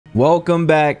Welcome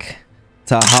back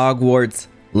to Hogwarts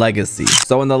Legacy.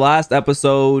 So in the last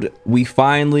episode, we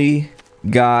finally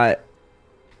got...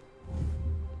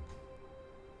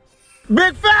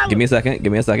 Big fella! Give me a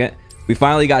second. We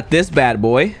finally got this bad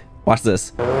boy. Watch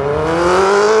this. Oh,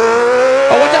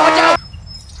 watch out, watch out!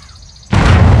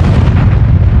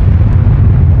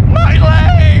 My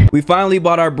leg! We finally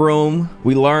bought our broom.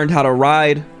 We learned how to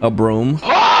ride a broom.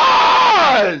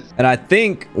 Pause! And I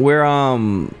think we're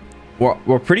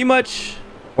pretty much,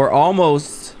 we're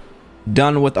almost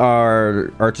done with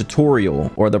our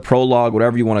tutorial, or the prologue,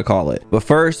 whatever you want to call it. But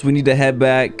first we need to head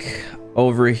back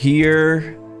over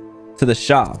here to the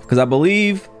shop, because I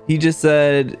believe he just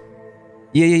said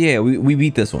we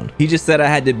beat this one. He just said I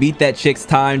had to beat that chick's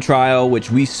time trial, which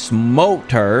we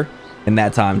smoked her in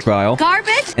that time trial.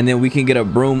 Garbage. And then we can get a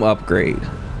broom upgrade.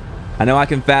 I know I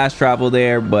can fast travel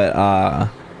there, but I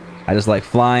just like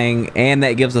flying, and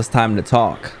that gives us time to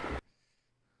talk.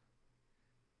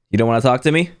 You don't want to talk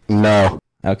to me? No.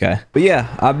 Okay. But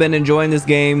yeah, I've been enjoying this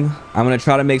game. I'm going to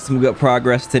try to make some good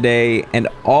progress today. And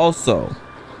also,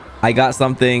 I got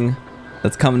something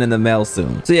that's coming in the mail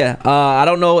soon. So yeah, I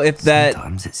don't know if that...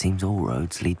 Sometimes it seems all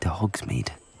roads lead to Hogsmeade.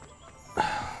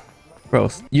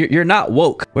 Bro, you're not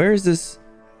woke. Where is this?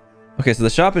 Okay, so the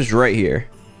shop is right here.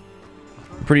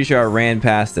 I'm pretty sure I ran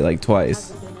past it like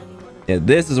twice. Yeah,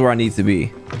 this is where I need to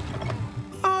be.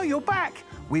 Oh, you're back.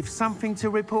 With something to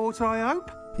report, I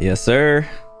hope? Yes, sir.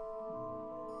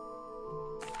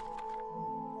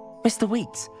 Mr.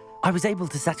 Weeks, I was able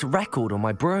to set a record on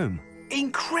my broom.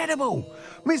 Incredible!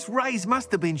 Miss Reyes must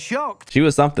have been shocked. She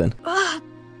was something.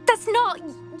 That's not...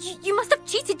 You must have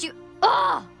cheated, you...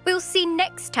 We'll see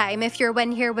next time if your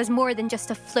win here was more than just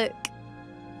a fluke.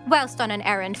 Whilst on an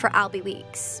errand for Albie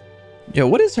Weeks. Yo,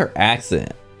 what is her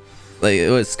accent? Like,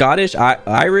 it was Scottish,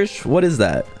 Irish? What is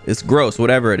that? It's gross,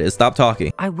 whatever it is. Stop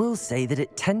talking. I will say that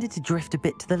it tended to drift a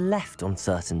bit to the left on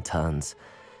certain turns.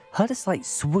 Heard a slight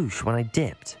swoosh when I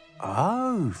dipped.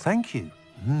 Oh, thank you.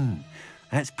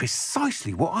 That's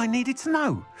precisely what I needed to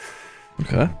know.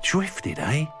 Okay. Drifted,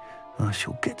 eh? I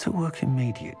shall get to work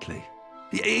immediately.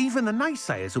 Even the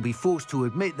naysayers will be forced to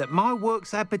admit that my work's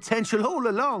had potential all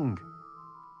along.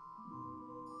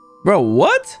 Bro,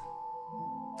 what?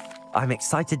 I'm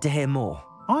excited to hear more.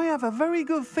 I have a very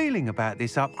good feeling about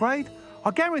this upgrade.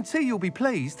 I guarantee you'll be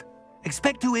pleased.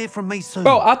 Expect to hear from me soon.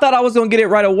 Bro, I thought I was gonna get it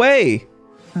right away.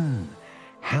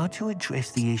 How to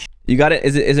address the issue? You got it?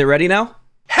 Is it ready now?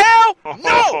 Hell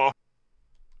no!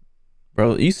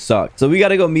 Bro, you suck. So we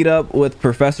gotta go meet up with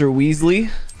Professor Weasley.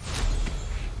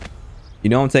 You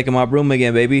know I'm taking my broom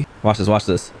again, baby. Watch this, watch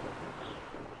this.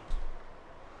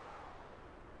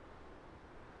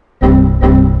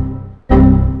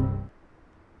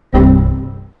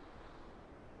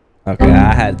 Okay,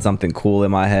 I had something cool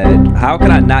in my head. How can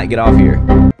I not get off here?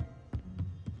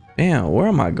 Damn, where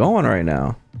am I going right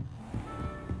now?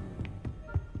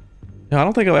 Yo, I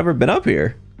don't think I've ever been up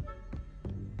here.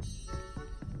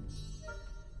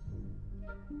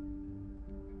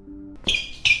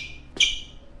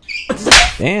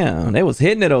 Damn, they was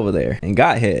hitting it over there and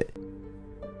got hit.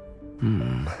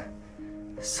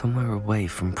 Somewhere away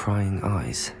from prying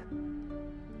eyes.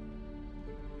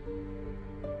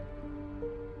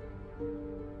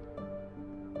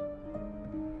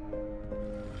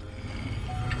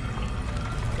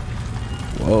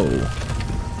 Whoa.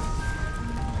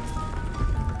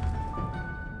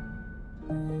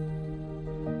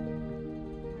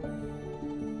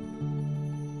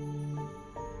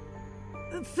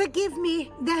 Forgive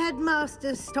me, the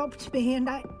headmaster stopped me and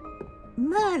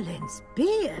Merlin's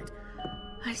beard.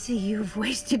 I see you've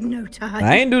wasted no time.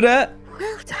 I ain't do that.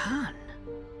 Well done.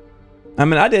 I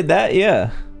mean, I did that,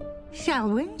 yeah. Shall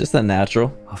we? Just a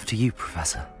natural. After you,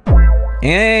 Professor.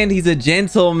 And he's a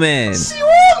gentleman. She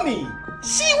want me!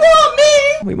 She want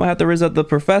me! We might have to raise up the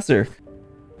professor.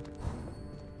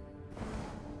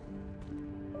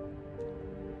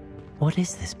 What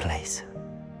is this place?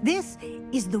 This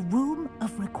is the Room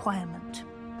of Requirement.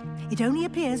 It only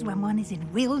appears when one is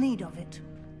in real need of it.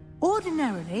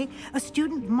 Ordinarily, a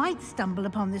student might stumble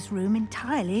upon this room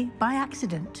entirely by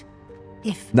accident.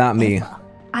 If Not me. ever.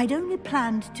 I'd only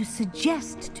planned to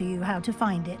suggest to you how to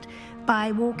find it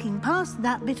by walking past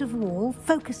that bit of wall,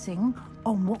 focusing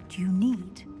on what you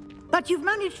need. But you've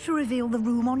managed to reveal the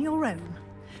room on your own.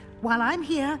 While I'm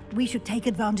here, we should take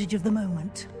advantage of the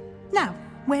moment. Now,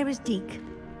 where is Deke?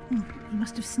 He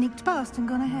must have sneaked past and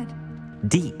gone ahead.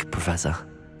 Deke, Professor.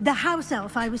 The house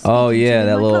elf I was Oh, speaking to yeah, in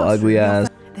that my little classroom ugly the ass.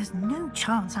 other- There's no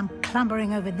chance I'm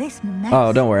clambering over this mess.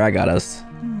 Oh, don't worry, I got us.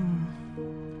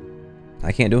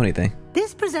 I can't do anything.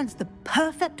 This presents the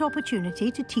perfect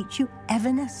opportunity to teach you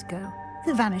Evanesco,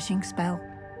 the vanishing spell.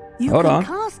 You Hold can on.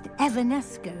 cast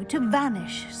Evanesco to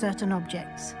vanish certain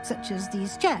objects, such as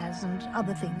these chairs and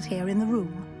other things here in the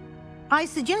room. I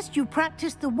suggest you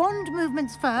practice the wand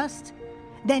movements first,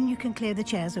 then you can clear the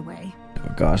chairs away.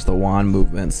 Oh gosh, the wand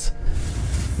movements.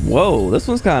 Whoa, this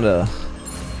one's kind of...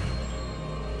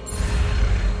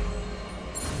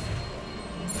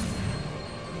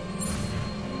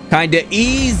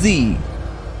 easy.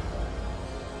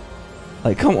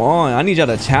 Like, come on, I need y'all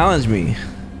to challenge me.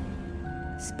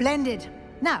 Splendid.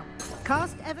 Now,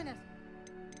 cast Evanesco.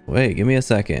 Wait, give me a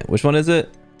second. Which one is it?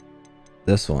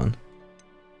 This one.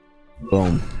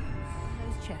 Boom.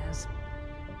 Those chairs.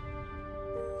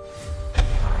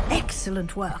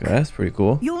 Excellent work. Okay, that's pretty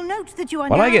cool. You'll note that you are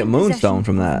Why did I now get in Moonstone possession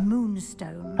from of that?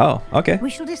 Moonstone. Oh, okay. We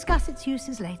shall discuss its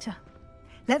uses later.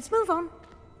 Let's move on.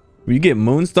 You get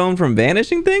Moonstone from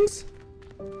vanishing things?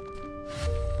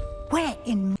 Where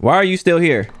in Why are you still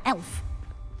here? Elf?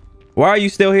 Why are you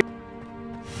still here?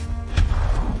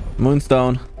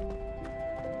 Moonstone.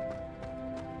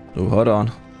 Oh, hold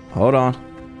on. Hold on.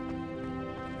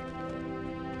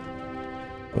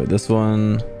 Wait, this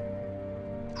one.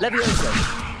 Leviosa.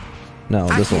 No,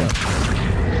 this one.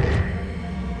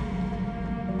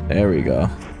 There we go.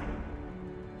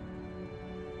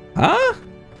 Huh?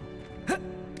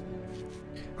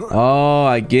 Oh,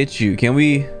 I get you. Can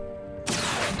we?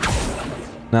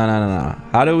 No.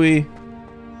 How do we?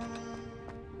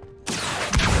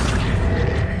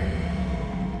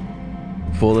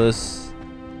 Pull this.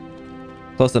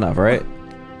 Close enough, right?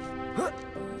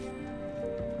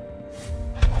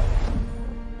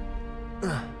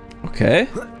 Okay.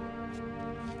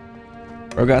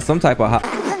 Or got some type of hot.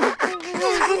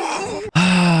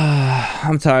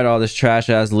 I'm tired of all this trash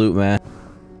ass loot, man.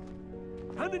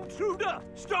 An intruder!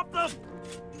 Stop them!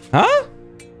 Huh?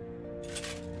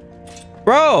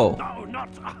 Bro! No, not.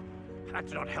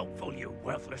 That's not helpful, you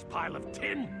worthless pile of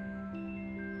tin.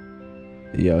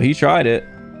 Yo, he tried it.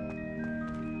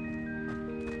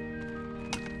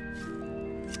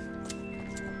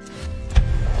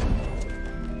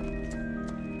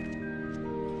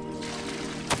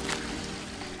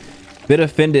 Bit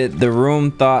offended. The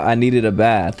room thought I needed a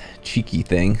bath. Cheeky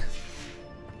thing.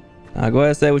 Go ahead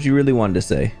and say what you really wanted to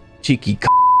say. Cheeky.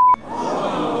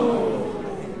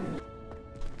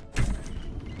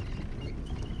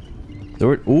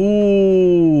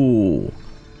 Ooh.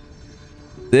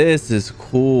 This is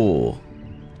cool.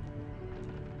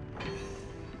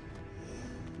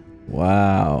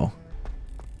 Wow.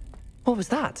 What was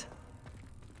that?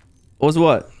 What was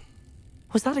what?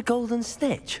 Was that a golden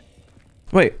snitch?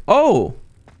 Wait. Oh.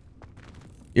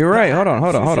 You're right. Hold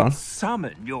on.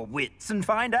 Summon your wits and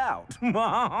find out.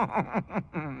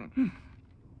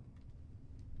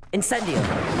 Incendio.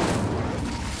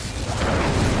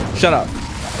 Shut up.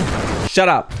 Shut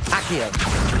up. Accio.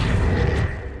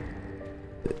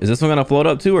 Is this one gonna float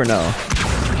up too or no?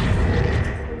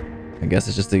 I guess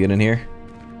it's just to get in here.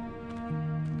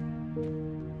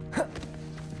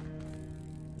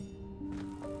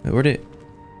 Wait, where'd it?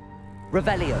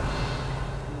 Revelio.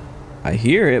 I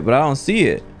hear it, but I don't see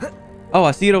it. Oh,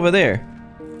 I see it over there.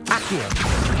 Accio.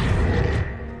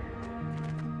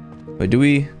 Wait, do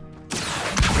we?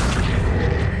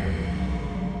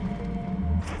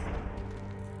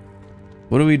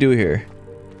 What do we do here?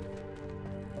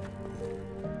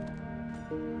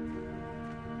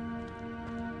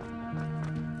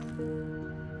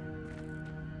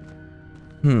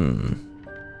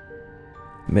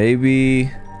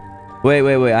 Maybe.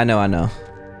 Wait. I know.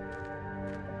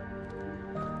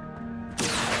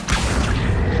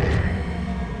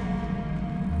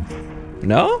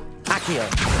 No? Accio.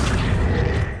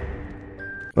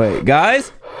 Wait,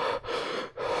 guys?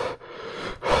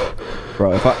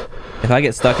 Bro, if I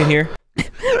get stuck in here.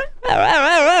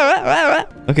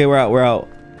 Okay, we're out.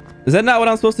 Is that not what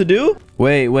I'm supposed to do?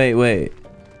 Wait.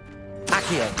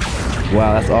 Accio.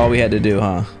 Wow, that's all we had to do,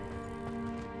 huh?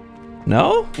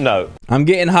 No? No. I'm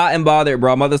getting hot and bothered,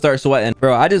 bro. I'm about to start sweating.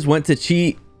 Bro, I just went to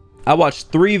cheat. I watched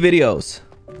 3 videos.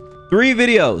 3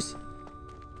 videos.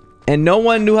 And no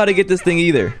one knew how to get this thing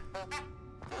either.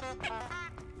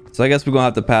 So I guess we're gonna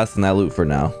have to pass in that loot for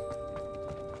now.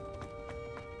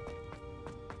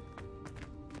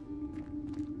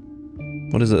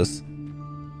 What is this?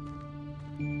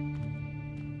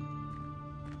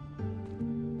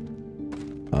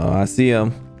 Oh, I see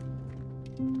him.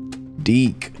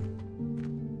 Deke.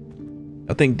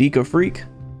 I think Deke a freak.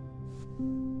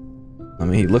 I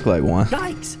mean, he looked like one.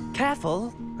 Yikes!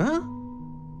 Careful. Huh?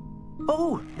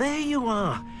 Oh, there you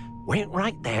are. Wait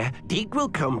right there. Deke will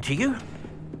come to you.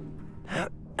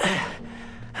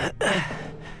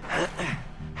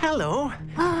 Hello.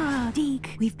 Ah,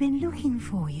 Deke, we've been looking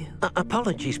for you.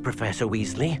 Apologies, Professor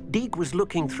Weasley. Deke was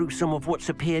looking through some of what's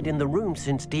appeared in the room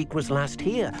since Deke was last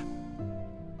here.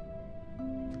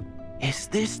 Is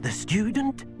this the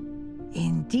student?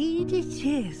 Indeed it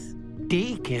is.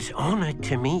 Deke is honored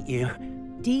to meet you.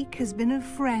 Deke has been a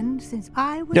friend since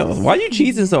I was Yo, why are you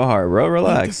cheesing so hard, bro? We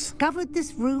Relax. discovered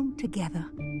this room together.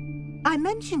 I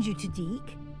mentioned you to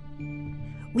Deke.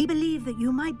 We believe that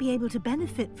you might be able to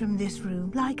benefit from this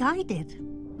room like I did.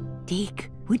 Deke,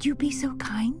 would you be so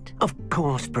kind? Of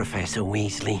course, Professor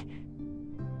Weasley.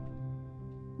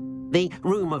 The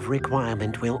Room of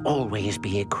Requirement will always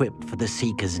be equipped for the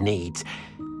Seeker's needs.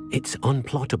 It's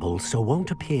unplottable, so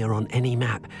won't appear on any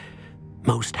map.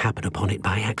 Most happen upon it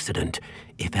by accident,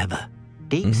 if ever.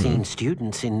 Deke's seen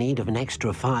students in need of an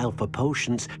extra file for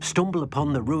potions stumble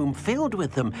upon the room filled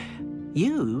with them.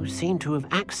 You seem to have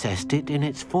accessed it in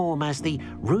its form as the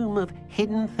Room of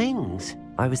Hidden Things.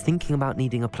 I was thinking about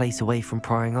needing a place away from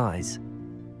prying eyes.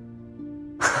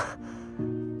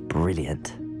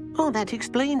 Brilliant. Oh, that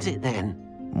explains it then.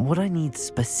 What I need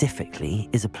specifically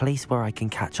is a place where I can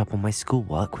catch up on my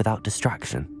schoolwork without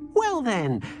distraction. Well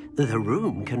then, the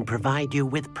room can provide you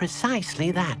with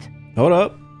precisely that. Hold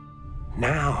up.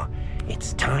 Now,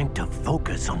 it's time to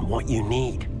focus on what you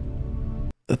need.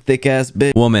 A thick ass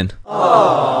bitch woman.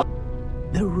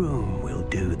 The room will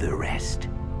do the rest.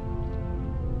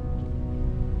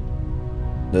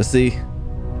 Let's see.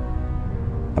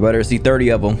 I better see 30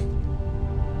 of them.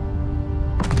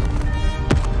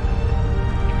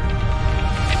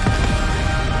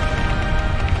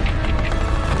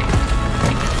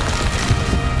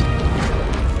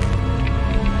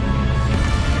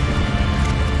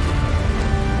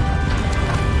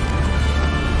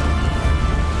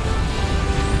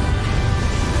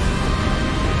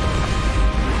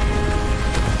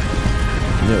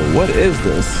 What is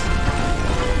this?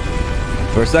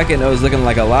 For a second, it was looking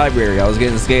like a library. I was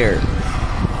getting scared.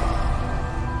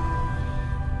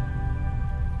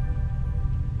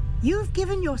 You've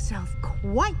given yourself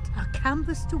quite a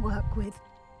canvas to work with.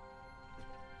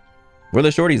 Where the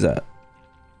shorties at?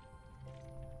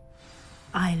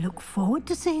 I look forward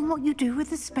to seeing what you do with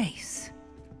the space.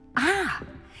 Ah,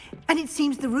 and it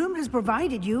seems the room has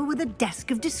provided you with a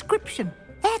desk of description.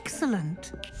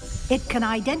 Excellent. It can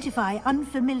identify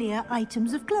unfamiliar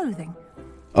items of clothing.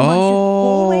 One should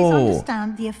always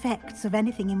understand the effects of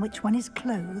anything in which one is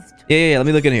clothed. Yeah, let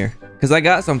me look in here. Because I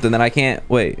got something that I can't...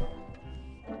 Wait.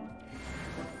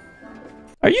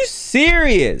 Are you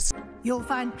serious? You'll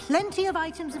find plenty of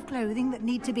items of clothing that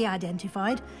need to be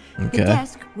identified. Okay. The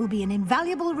desk will be an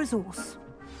invaluable resource.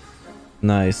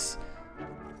 Nice. Is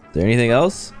there anything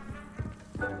else?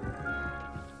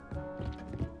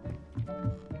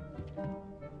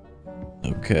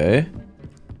 Okay.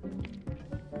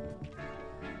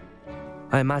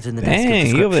 I imagine the desk of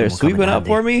Dang, you over there description will sweeping come in up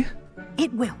for handy. me?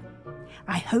 It will.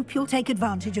 I hope you'll take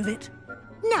advantage of it.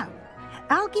 Now,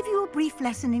 I'll give you a brief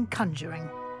lesson in conjuring.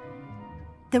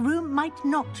 The room might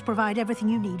not provide everything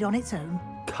you need on its own.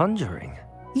 Conjuring?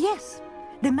 Yes,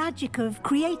 the magic of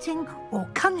creating or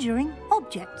conjuring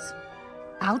objects.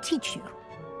 I'll teach you.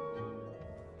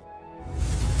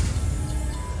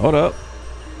 Hold up.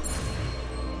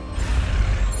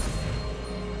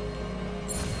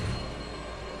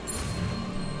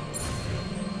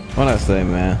 What I say,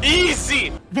 man?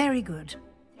 Easy! Very good.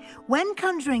 When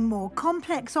conjuring more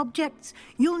complex objects,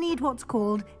 you'll need what's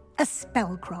called a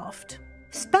spellcraft.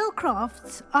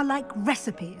 Spellcrafts are like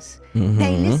recipes.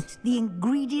 They list the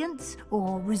ingredients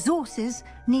or resources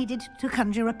needed to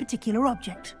conjure a particular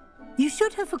object. You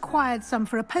should have acquired some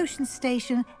for a potion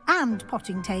station and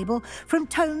potting table from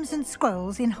tomes and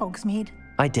scrolls in Hogsmeade.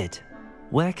 I did.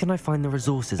 Where can I find the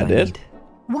resources I did? need?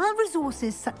 While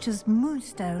resources such as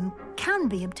moonstone can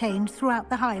be obtained throughout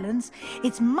the Highlands,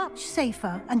 it's much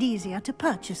safer and easier to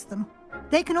purchase them.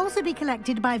 They can also be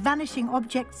collected by vanishing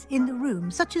objects in the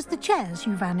room, such as the chairs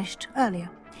you vanished earlier.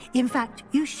 In fact,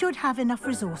 you should have enough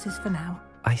resources for now.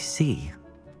 I see.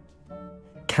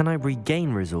 Can I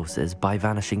regain resources by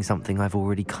vanishing something I've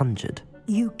already conjured?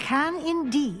 You can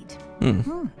indeed.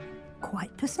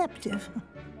 Quite perceptive.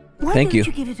 Why Thank don't you.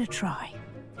 you give it a try?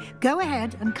 Go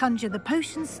ahead and conjure the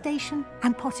potion station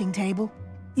and potting table.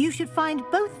 You should find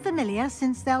both familiar,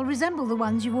 since they'll resemble the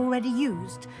ones you've already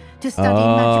used to study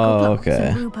magical plants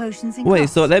and brew potions in Wait,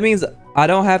 class. so that means I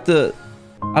don't have to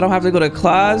go to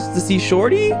class to see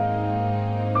Shorty?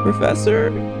 Professor?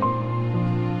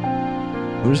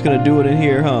 I'm just gonna do it in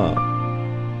here, huh?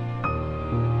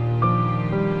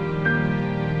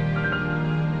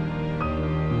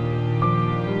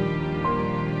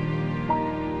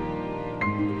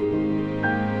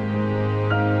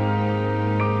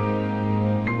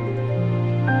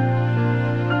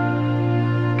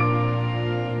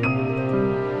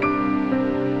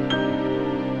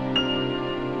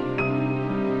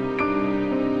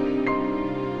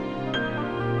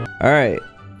 All right.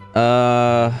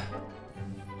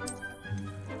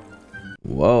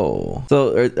 Whoa.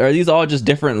 So are these all just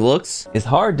different looks? It's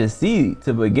hard to see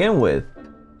to begin with.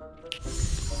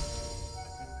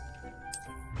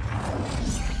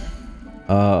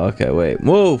 Okay, wait.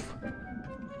 Move.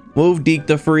 Move, Deke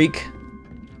the Freak.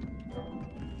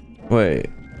 Wait.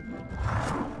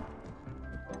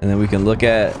 And then we can look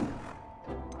at...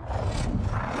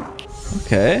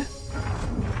 Okay.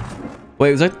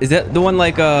 Wait, is that the one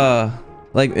like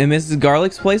in Mrs.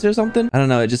 Garlic's place or something? I don't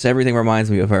know. It just, everything reminds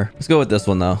me of her. Let's go with this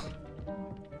one though.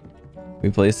 We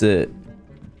place it.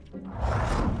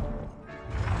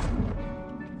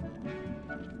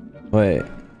 Wait.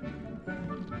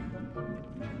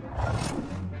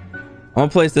 I'm gonna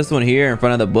place this one here in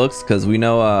front of the books because we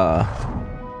know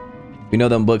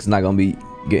them books not gonna be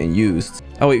getting used.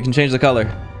 Oh wait, you can change the color.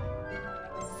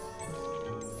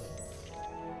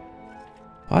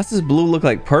 Why does this blue look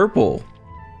like purple?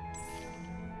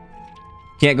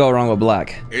 Can't go wrong with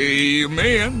black.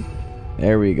 Amen.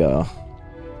 There we go.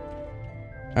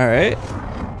 All right.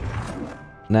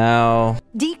 Now...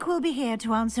 Deke will be here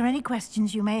to answer any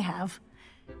questions you may have.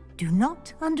 Do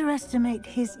not underestimate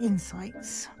his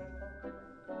insights.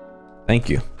 Thank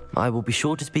you. I will be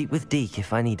sure to speak with Deke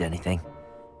if I need anything.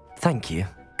 Thank you.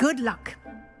 Good luck.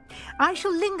 I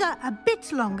shall linger a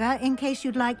bit longer in case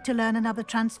you'd like to learn another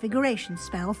transfiguration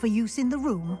spell for use in the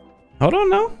room. Hold on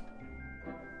now.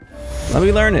 Let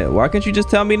me learn it. Why can't you just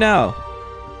tell me now?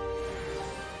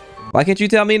 Why can't you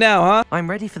tell me now, huh? I'm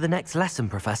ready for the next lesson,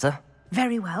 Professor.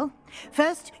 Very well.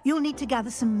 First, you'll need to gather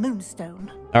some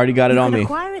moonstone. I already got it on me. You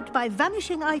can acquire it by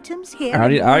vanishing items here.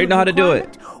 I already know how to do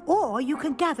it. Or you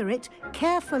can gather it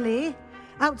carefully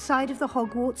outside of the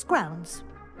Hogwarts grounds.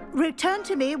 Return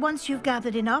to me once you've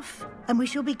gathered enough, and we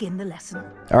shall begin the lesson.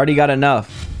 I already got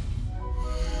enough.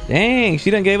 Dang, she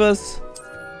done gave us...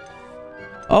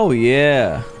 Oh,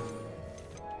 yeah.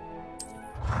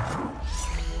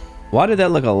 Why did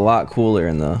that look a lot cooler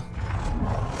in the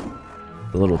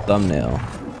little thumbnail?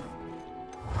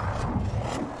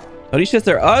 Oh, these shits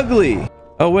are ugly.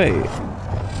 Oh, wait.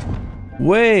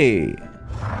 Wait.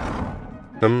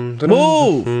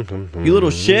 Move! You little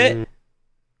shit.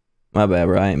 My bad,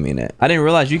 bro. I didn't mean it. I didn't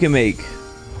realize you can make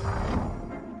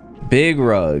big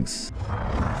rugs.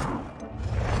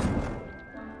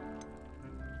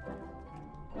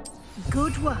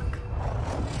 Good work.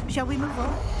 Shall we move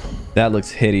on? That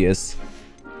looks hideous.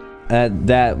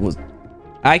 That was...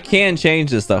 I can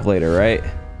change this stuff later, right?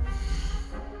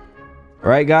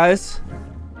 Right, guys?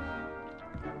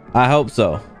 I hope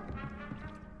so.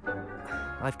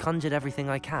 I've conjured everything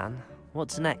I can.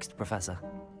 What's next, Professor?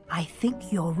 I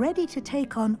think you're ready to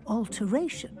take on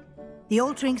alteration. The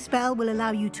altering spell will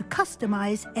allow you to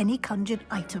customize any conjured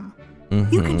item.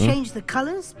 You can change the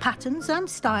colors, patterns, and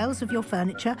styles of your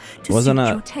furniture to suit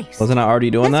your taste. Wasn't I already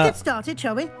doing that? Let's get started,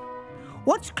 shall we?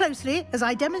 Watch closely as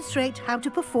I demonstrate how to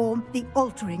perform the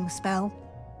altering spell.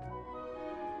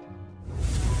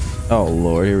 Oh,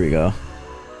 Lord. Here we go.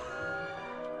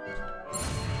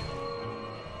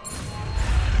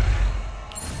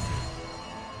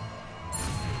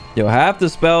 Yo, half the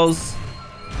spells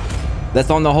that's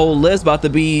on the whole list about to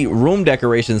be room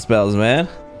decoration spells, man.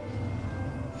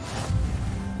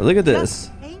 Look at this.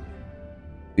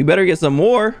 We better get some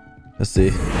more. Let's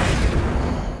see.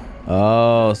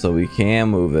 Oh, so we can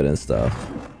move it and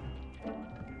stuff.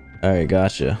 All right,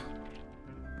 gotcha.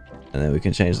 And then we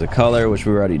can change the color, which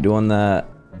we were already doing that.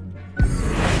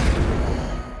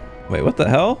 Wait, what the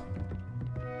hell?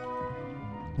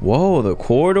 Whoa, the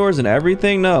corridors and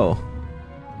everything? No.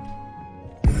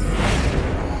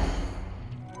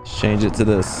 Change it to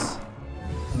this.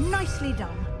 Nicely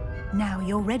done. Now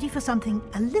you're ready for something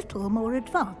a little more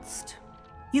advanced.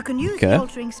 You can use the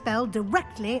altering spell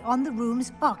directly on the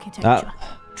room's architecture.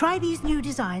 Try these new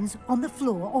designs on the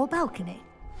floor or balcony.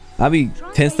 I'll be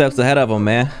 10 steps ahead of them,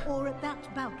 man. Or at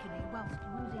that balcony whilst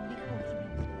using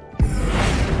the altering.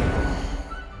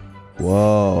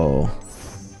 Whoa.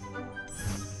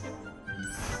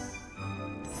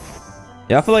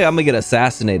 Yeah, I feel like I'm gonna get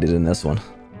assassinated in this one.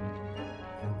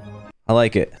 I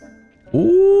like it.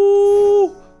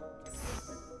 Ooh.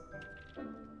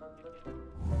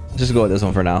 Just go with this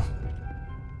one for now.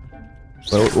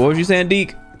 What was you saying,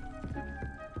 Deke?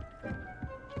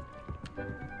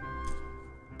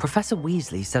 Professor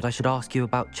Weasley said I should ask you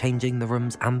about changing the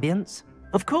room's ambience.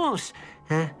 Of course.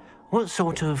 What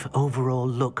sort of overall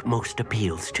look most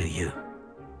appeals to you?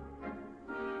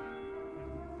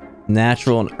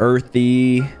 Natural and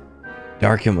earthy.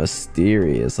 Dark and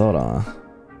mysterious. Hold on.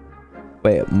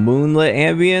 Wait, moonlit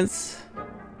ambience?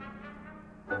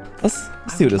 Let's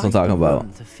see what this one's talking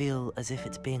about. To feel as if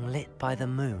it's being lit by the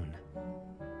moon.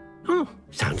 Oh,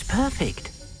 sounds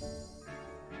perfect.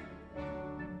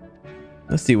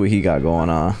 Let's see what he got going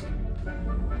on.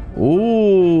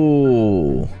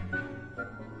 Ooh.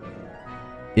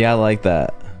 Yeah, I like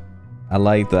that. I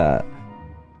like that.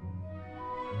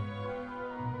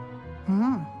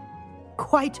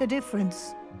 Quite a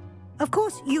difference. Of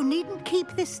course, you needn't keep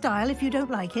this style if you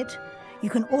don't like it. You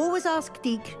can always ask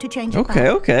Deke to change it back.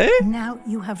 Okay. Now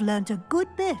you have learned a good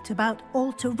bit about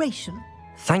alteration.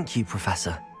 Thank you,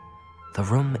 Professor. The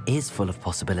room is full of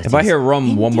possibilities. If I hear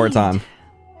room one more time.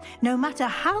 No matter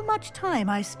how much time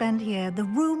I spend here, the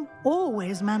room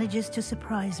always manages to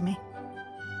surprise me.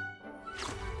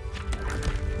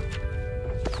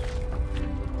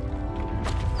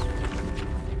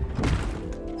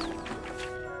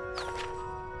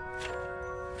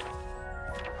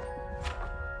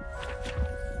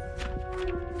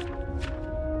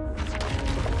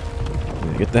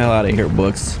 Get the hell out of here,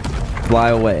 books. Fly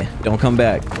away. Don't come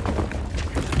back.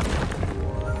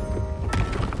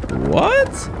 What?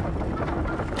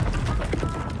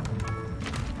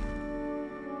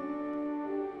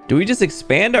 Do we just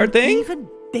expand our thing? Even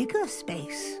bigger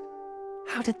space.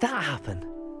 How did that happen?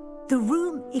 The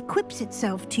room equips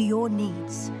itself to your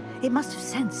needs. It must have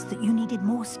sensed that you needed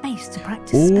more space to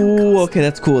practice spellcraft. Ooh, okay,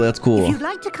 that's cool. That's cool. If you'd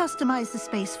like to customize the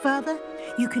space further,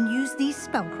 you can use these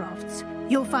spellcrafts.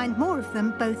 You'll find more of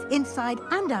them both inside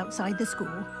and outside the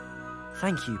school.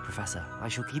 Thank you, Professor. I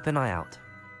shall keep an eye out.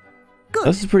 Good.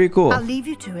 This is pretty cool. I'll leave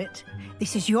you to it.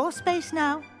 This is your space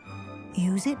now.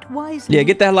 Use it wisely. Yeah,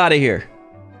 get the hell out of here.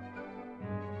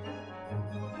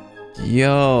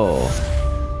 Yo.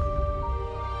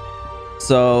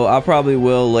 So I probably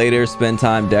will later spend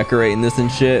time decorating this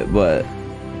and shit, but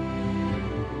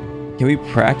can we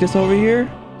practice over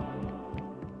here?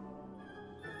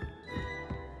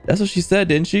 That's what she said,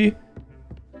 didn't she?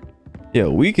 Yeah,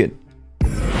 we could.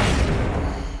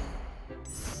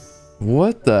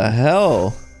 What the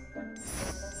hell?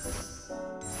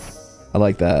 I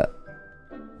like that.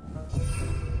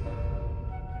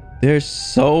 There's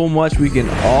so much we can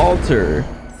alter.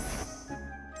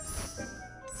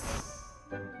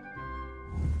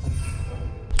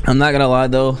 I'm not gonna lie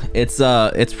though,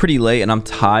 it's pretty late and I'm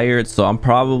tired, so I'm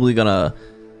probably gonna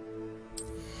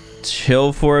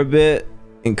chill for a bit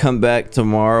and come back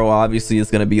tomorrow. Obviously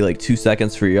it's gonna be like 2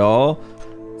 seconds for y'all,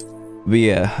 but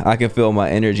yeah, I can feel my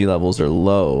energy levels are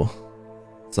low,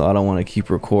 so I don't want to keep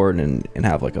recording and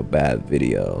have like a bad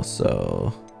video.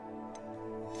 So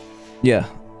yeah,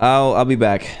 I'll be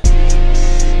back.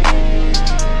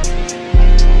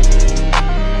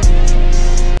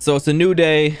 So it's a new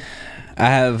day. I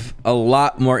have a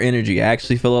lot more energy. I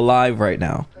actually feel alive right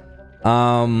now.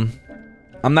 I'm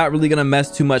not really gonna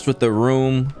mess too much with the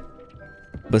room.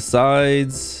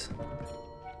 Besides,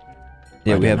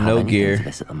 yeah, we have no gear.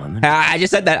 I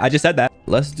just said that.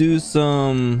 Let's do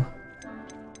some,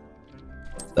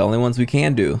 the only ones we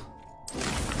can do.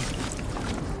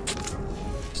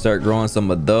 Start growing some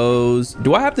of those.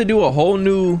 Do I have to do a whole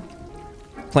new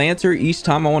planter each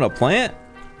time I want to plant?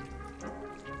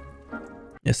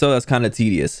 Yeah, so that's kind of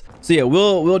tedious. So yeah,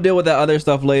 we'll deal with that other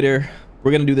stuff later.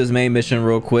 We're gonna do this main mission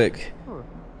real quick.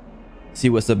 See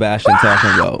what Sebastian's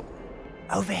talking about.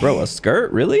 Over here. Bro, a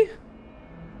skirt? Really?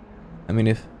 I mean,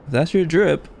 if that's your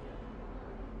drip.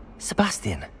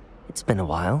 Sebastian, it's been a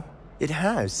while. It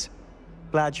has.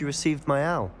 Glad you received my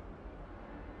owl.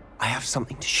 I have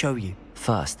something to show you.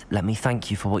 First, let me thank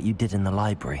you for what you did in the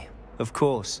library. Of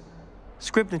course.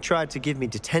 Scribner tried to give me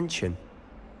detention,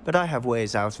 but I have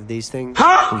ways out of these things.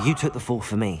 Well, you took the fall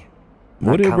for me.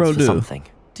 What did bro do? Something.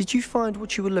 Did you find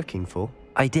what you were looking for?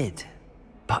 I did,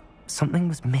 but something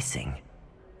was missing.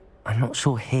 I'm not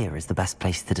sure here is the best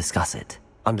place to discuss it.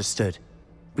 Understood.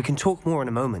 We can talk more in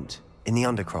a moment, in the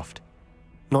Undercroft.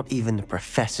 Not even the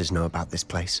professors know about this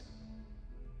place.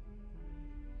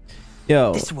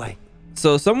 Yo. This way.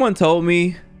 So someone told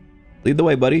me, lead the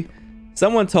way, buddy.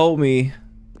 Someone told me,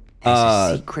 there's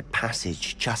a secret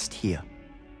passage just here.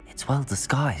 It's well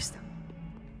disguised.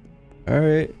 All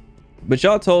right, but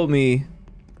y'all told me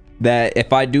that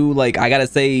if I do, like, I gotta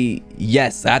say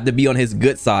yes, I have to be on his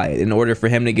good side in order for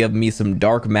him to give me some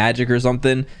dark magic or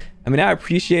something. I mean, I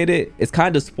appreciate it. It's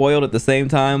kind of spoiled at the same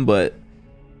time, but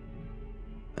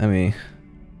I mean,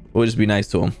 we'll just be nice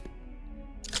to him.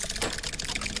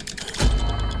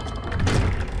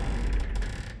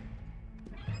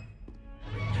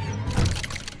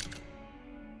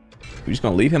 We just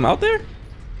gonna leave him out there?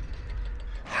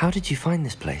 How did you find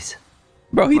this place?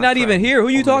 Bro, he's not even here. Who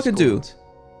are you talking to?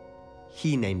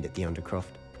 He named it the Undercroft.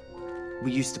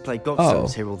 We used to play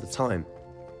gobstones here all the time.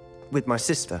 with my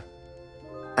sister,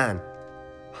 Anne.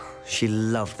 She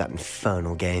loved that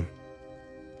infernal game.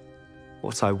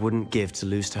 What I wouldn't give to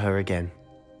lose to her again.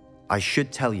 I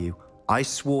should tell you, I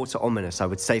swore to Ominous I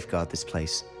would safeguard this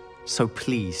place. So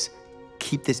please,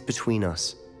 keep this between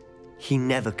us. He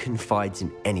never confides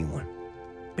in anyone.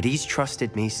 But he's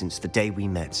trusted me since the day we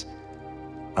met.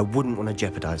 I wouldn't want to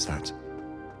jeopardize that.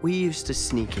 We used to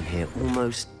sneak in here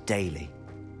almost daily.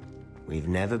 We've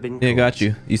never been caught. Yeah, got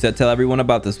you. You said tell everyone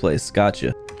about this place.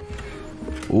 Gotcha.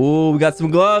 Ooh, we got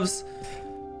some gloves.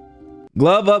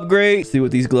 Glove upgrade. See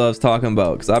what these gloves talking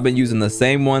about, because I've been using the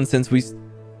same one since we...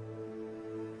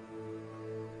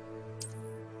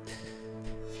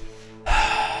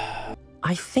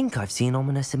 I think I've seen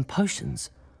Ominous in potions.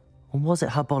 Or was it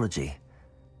herbology?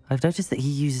 I've noticed that he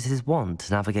uses his wand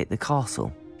to navigate the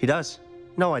castle. He does.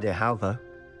 No idea how, though.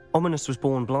 Ominous was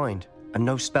born blind, and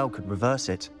no spell could reverse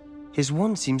it. His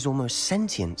wand seems almost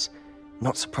sentient.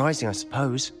 Not surprising, I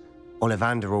suppose.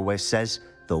 Ollivander always says,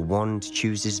 the wand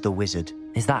chooses the wizard.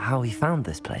 Is that how he found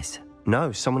this place?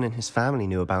 No, someone in his family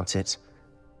knew about it.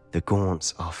 The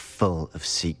Gaunts are full of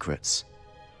secrets.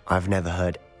 I've never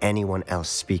heard anyone else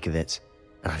speak of it,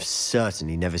 and I've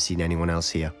certainly never seen anyone else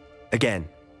here. Again,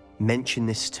 mention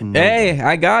this to no Hey, one,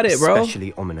 I got it, bro.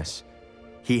 especially Ominous.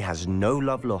 He has no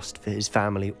love lost for his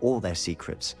family or their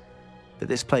secrets, but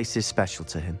this place is special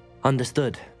to him.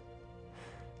 Understood.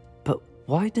 But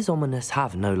why does Ominous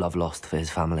have no love lost for his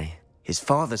family? His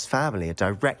father's family are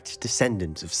direct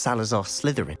descendants of Salazar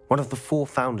Slytherin, one of the 4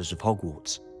 founders of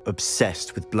Hogwarts.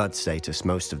 Obsessed with blood status,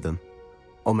 most of them.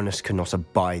 Ominous cannot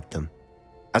abide them,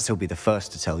 as he'll be the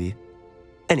first to tell you.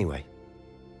 Anyway,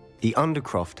 the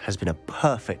Undercroft has been a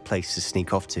perfect place to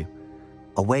sneak off to,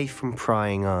 away from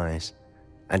prying eyes,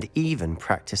 and even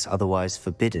practice otherwise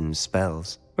forbidden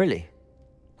spells. Really?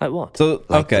 Like what? So,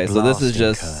 Like okay, the so this is blasting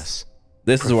just... curse.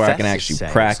 This is where I can Professors actually say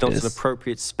It's practice. not an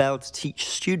appropriate spell to teach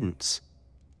students.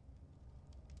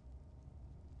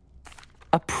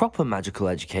 A proper magical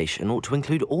education ought to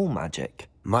include all magic.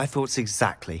 My thoughts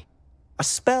exactly. A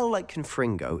spell like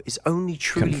Confringo is only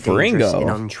truly Confringo? dangerous in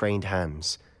untrained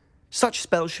hands. Such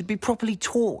spells should be properly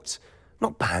taught,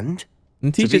 not banned.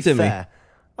 And teach it to me.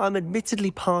 I'm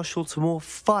admittedly partial to more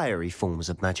fiery forms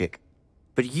of magic,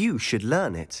 but you should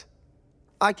learn it.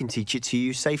 I can teach it to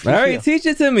you safely All right, here. teach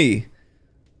it to me.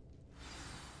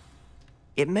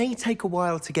 It may take a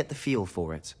while to get the feel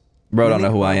for it. Bro, don't know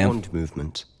Mimic who I my am. wand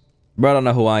movement. Bro, don't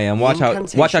know who I am. Watch how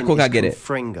quick I get it.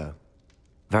 Confringo.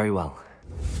 Very well.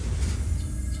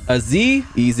 A Z,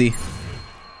 easy.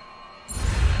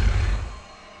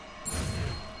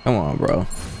 Come on, bro.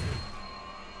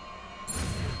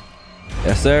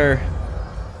 Yes, sir.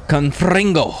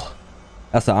 Confringo.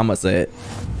 That's how I'm gonna say it.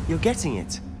 You're getting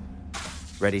it.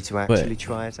 Ready to actually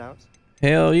try it out?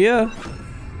 Hell yeah.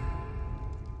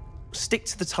 Stick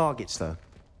to the targets, though.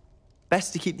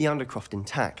 Best to keep the Undercroft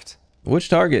intact. Which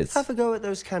targets? Have a go at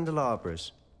those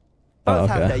candelabras. Oh, Both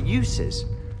have okay. their uses.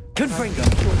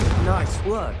 Confringo. Nice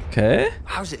work. Okay.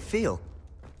 How's it feel?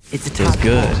 It's a Feels tad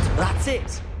good. hot. That's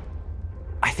it.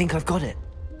 I think I've got it.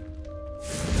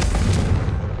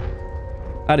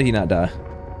 How did he not die?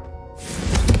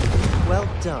 Well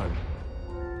done.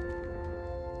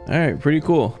 All right, pretty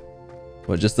cool.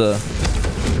 What, just a...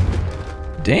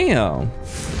 Damn.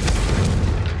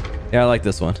 Yeah, I like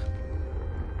this one.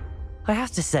 I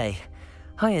have to say,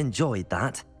 I enjoyed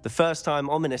that. The first time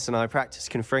Ominous and I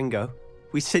practiced Confringo,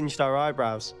 we singed our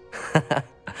eyebrows.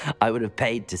 I would have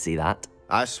paid to see that.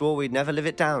 I swore we'd never live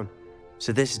it down.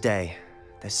 So this day,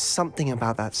 there's something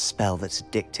about that spell that's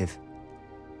addictive.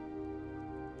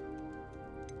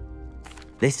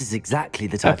 This is exactly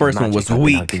the type first of one magic was I've been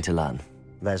weak. hoping to learn.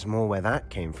 There's more where that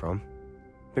came from.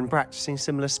 Been practicing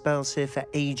similar spells here for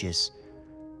ages.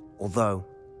 Although,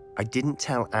 I didn't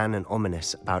tell Anne and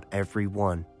Ominous about every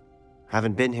one.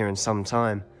 Haven't been here in some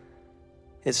time.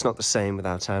 It's not the same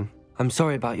without Anne. I'm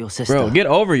sorry about your sister. Bro, get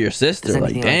over your sister. There's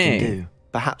Like, anything I can dang. do.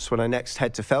 Perhaps when I next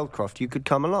head to Feldcroft, you could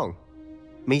come along.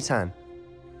 Meet Anne.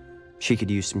 She could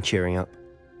use some cheering up.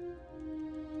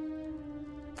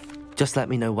 Just let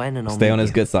me know when and I'll Stay meet on his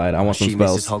you. good side. I want some She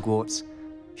spells. misses Hogwarts.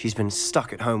 She's been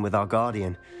stuck at home with our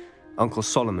guardian, Uncle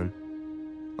Solomon.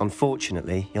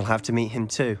 Unfortunately, you'll have to meet him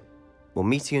too. Well,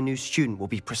 meeting a new student will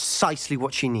be precisely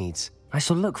what she needs. I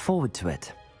shall look forward to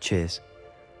it. Cheers.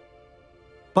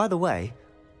 By the way,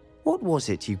 what was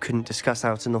it you couldn't discuss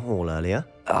out in the hall earlier?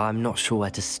 I'm not sure where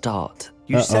to start.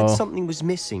 You said Uh-oh. something was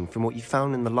missing from what you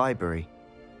found in the library.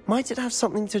 Might it have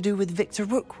something to do with Victor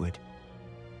Rookwood?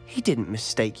 He didn't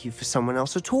mistake you for someone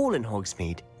else at all in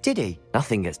Hogsmeade, did he?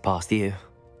 Nothing gets past you.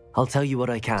 I'll tell you what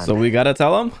I can. So we gotta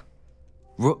tell him?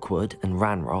 Rookwood and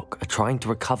Ranrock are trying to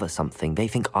recover something they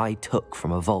think I took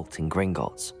from a vault in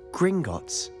Gringotts.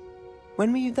 Gringotts?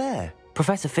 When were you there?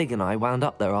 Professor Fig and I wound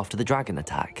up there after the dragon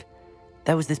attack.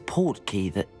 There was this port key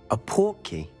that... A port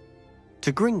key?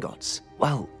 To Gringotts?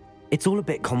 Well, it's all a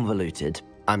bit convoluted.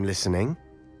 I'm listening.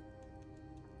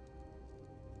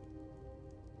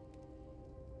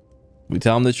 We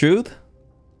tell him the truth?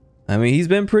 I mean, he's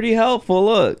been pretty helpful.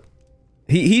 Look.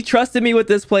 He trusted me with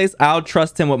this place. I'll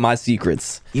trust him with my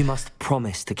secrets. You must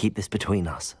promise to keep this between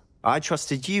us. I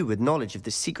trusted you with knowledge of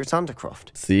the secret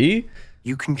Undercroft. See?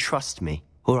 You can trust me.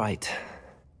 All right.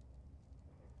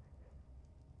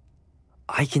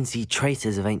 I can see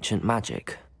traces of ancient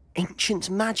magic. Ancient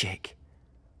magic?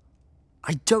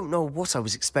 I don't know what I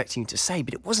was expecting you to say,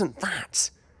 but it wasn't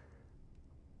that.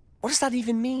 What does that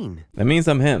even mean? That means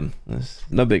I'm him. It's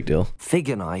no big deal. Fig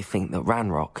and I think that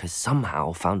Ranrock has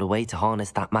somehow found a way to harness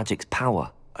that magic's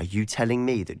power. Are you telling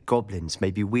me that goblins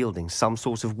may be wielding some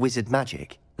sort of wizard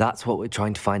magic? That's what we're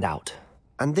trying to find out.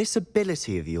 And this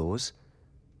ability of yours,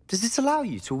 does it allow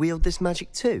you to wield this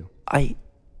magic too? I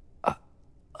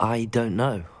don't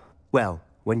know. Well,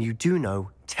 when you do know,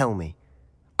 tell me.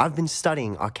 I've been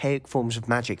studying archaic forms of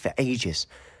magic for ages.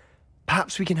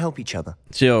 Perhaps we can help each other.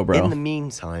 Chill, bro. In the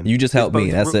meantime, you just help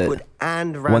me. That's Rookwood it.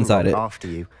 And One-sided. after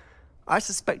you. I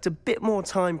suspect a bit more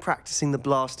time practicing the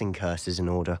blasting curses in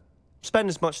order. Spend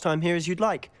as much time here as you'd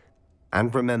like.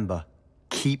 And remember,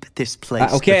 keep this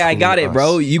place. Okay, I got it, us.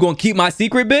 bro. You gonna keep my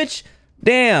secret, bitch?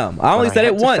 Damn, I only said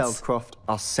it once. Feldcroft,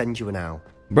 I'll send you an owl.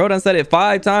 Bro done said it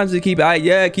 5 times to keep it.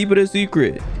 Yeah, keep it a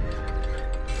secret.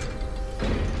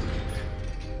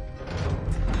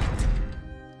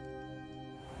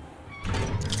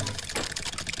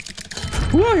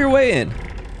 Who out here waiting?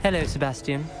 Hello,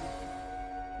 Sebastian.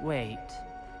 Wait.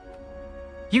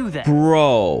 You there?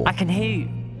 Bro. I can hear you.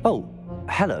 Oh,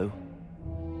 hello.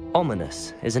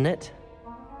 Ominous, isn't it?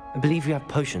 I believe you have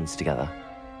potions together.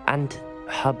 And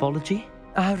herbology?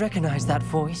 I recognize that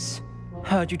voice.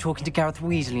 Heard you talking to Gareth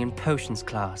Weasley in potions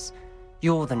class.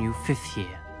 You're the new 5th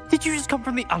year. Did you just come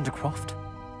from the Undercroft?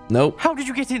 Nope. How did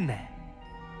you get in there?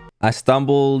 I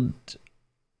stumbled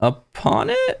upon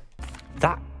it.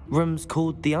 That room's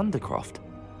called the Undercroft.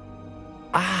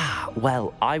 Ah,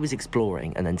 well, I was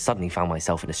exploring and then suddenly found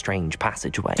myself in a strange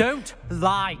passageway. Don't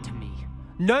lie to me.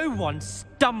 No one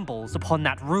stumbles upon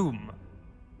that room.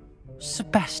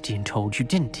 Sebastian told you,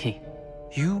 didn't he?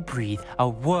 You breathe a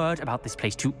word about this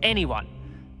place to anyone,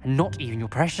 and not even your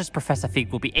precious Professor Fig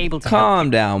will be able to Calm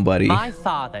down, buddy. My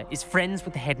father is friends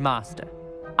with the headmaster.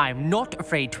 I am not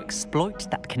afraid to exploit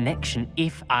that connection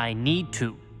if I need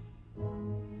to.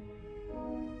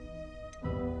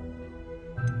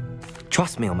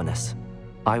 Trust me, Ominous.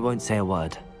 I won't say a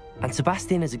word. And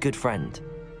Sebastian is a good friend.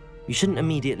 You shouldn't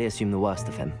immediately assume the worst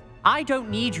of him. I don't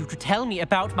need you to tell me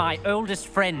about my oldest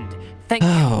friend. Thank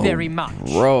you very much.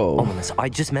 Bro. Ominous, I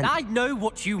just meant... I know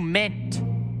what you meant.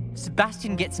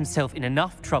 Sebastian gets himself in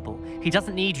enough trouble. He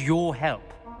doesn't need your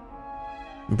help.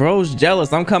 Bro's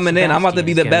jealous. I'm coming in. I'm about to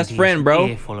be the best friend, bro.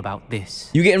 Careful about this.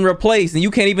 You getting replaced and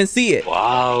you can't even see it.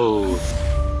 Wow.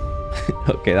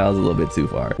 Okay, that was a little bit too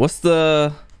far. What's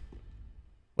the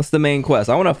main quest?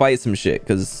 I want to fight some shit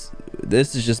because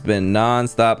this has just been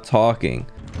non-stop talking.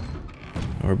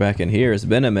 We're back in here. It's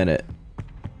been a minute.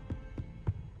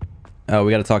 Oh,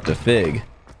 we got to talk to Fig.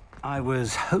 I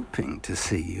was hoping to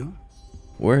see you.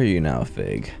 Where are you now,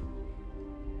 Fig?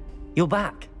 You're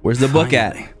back. Where's the book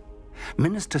at? Finally.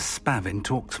 Minister Spavin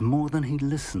talks more than he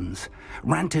listens.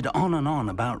 Ranted on and on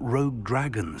about rogue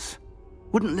dragons.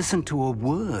 Wouldn't listen to a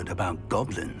word about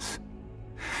goblins.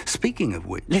 Speaking of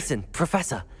which... Listen,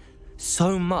 Professor.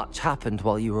 So much happened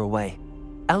while you were away.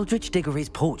 Eldridge Diggory's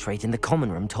portrait in the common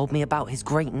room told me about his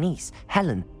great niece,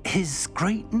 Helen. His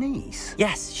great niece?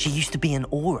 Yes, she used to be an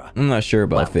Aura. I'm not sure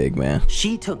about Fig, man.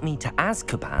 She took me to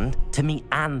Azkaban to meet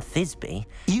Anne Thisbe.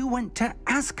 You went to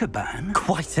Azkaban?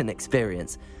 Quite an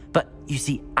experience. But you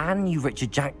see, Anne knew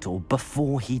Richard Jackdaw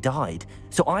before he died,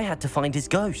 so I had to find his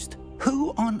ghost.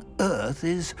 Who on earth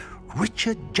is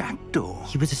Richard Jackdaw?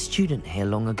 He was a student here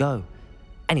long ago.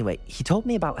 Anyway, he told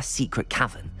me about a secret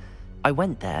cavern. I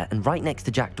went there, and right next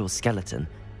to Jackdaw's skeleton,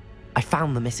 I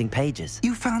found the missing pages.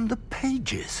 You found the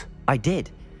pages? I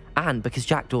did. And because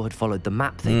Jackdaw had followed the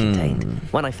map they contained,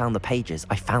 when I found the pages,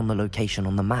 I found the location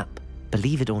on the map.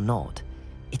 Believe it or not,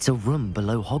 it's a room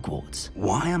below Hogwarts.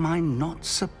 Why am I not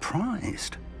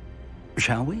surprised?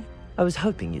 Shall we? I was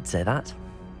hoping you'd say that.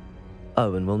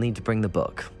 Oh, and we'll need to bring the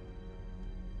book.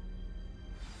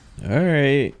 All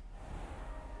right.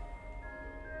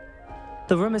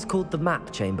 The room is called the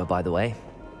Map Chamber, by the way.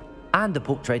 And a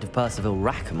portrait of Percival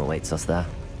Rackham awaits us there.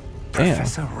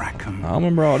 Professor Rackham. I don't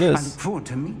remember all I look this. forward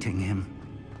to meeting him.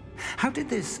 How did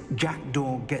this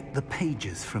jackdaw get the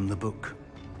pages from the book?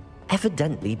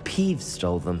 Evidently, Peeves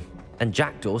stole them, and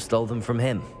Jackdaw stole them from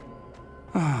him.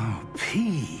 Oh,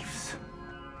 Peeves.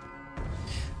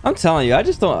 I'm telling you, I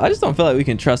just don't feel like we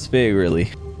can trust Fig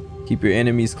really. Keep your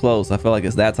enemies close. I feel like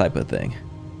it's that type of thing.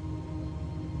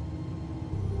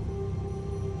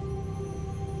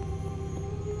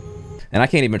 And I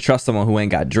can't even trust someone who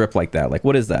ain't got drip like that. Like,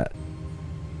 what is that?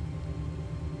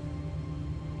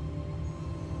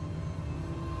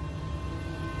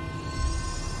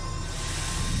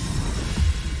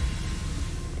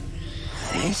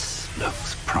 This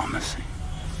looks promising.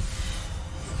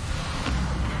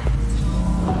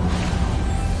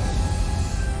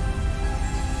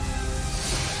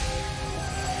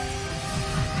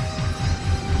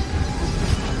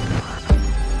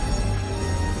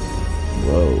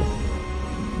 Whoa.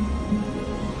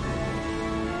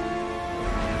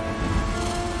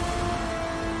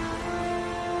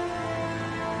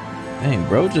 Dang,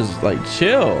 bro, just like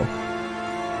chill.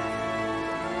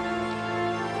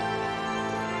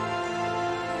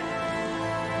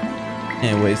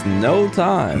 Can't waste no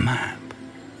time. Map.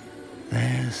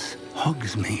 There's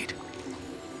Hogsmeade.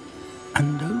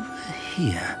 And over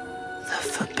here, the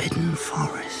Forbidden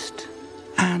Forest.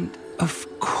 And, of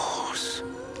course,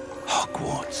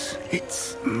 Hogwarts.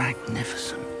 It's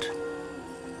magnificent.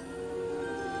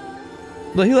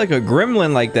 Look, he like a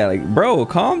gremlin like that. Like, bro,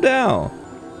 calm down.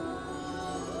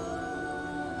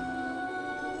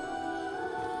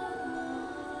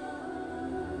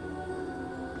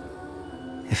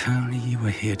 If only you were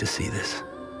here to see this.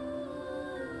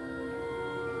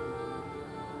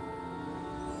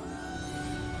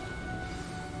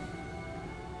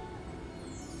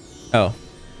 Oh,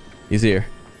 he's here.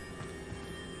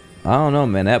 I don't know,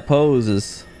 man. That pose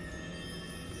is...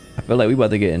 I feel like we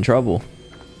about to get in trouble.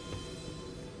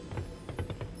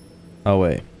 Oh,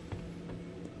 wait.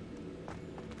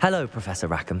 Hello, Professor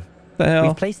Rackham. The hell?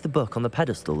 We've placed the book on the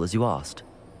pedestal as you asked.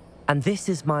 And this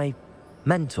is my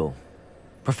mentor,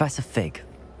 Professor Fig.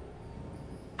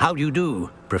 How do you do,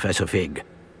 Professor Fig?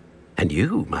 And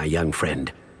you, my young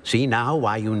friend, see now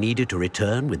why you needed to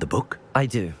return with the book? I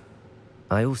do.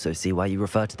 I also see why you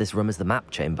refer to this room as the map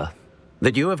chamber.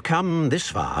 That you have come this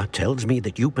far tells me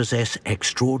that you possess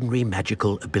extraordinary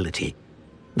magical ability,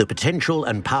 the potential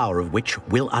and power of which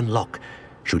will unlock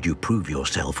should you prove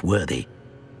yourself worthy.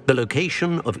 The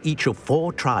location of each of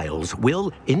 4 trials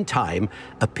will, in time,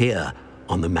 appear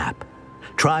on the map.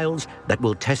 Trials that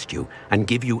will test you and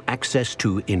give you access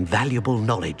to invaluable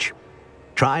knowledge.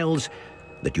 Trials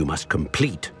that you must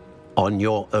complete on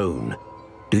your own.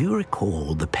 Do you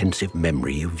recall the pensive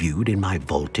memory you viewed in my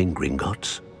vault in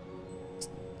Gringotts?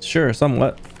 Sure,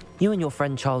 somewhat. You and your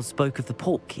friend Charles spoke of the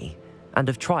port key and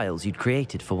of trials you'd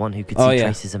created for one who could see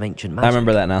traces of ancient magic. I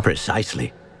remember that now.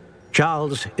 Precisely.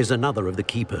 Charles is another of the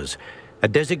keepers, a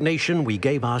designation we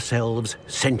gave ourselves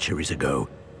centuries ago,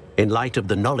 in light of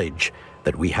the knowledge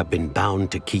that we have been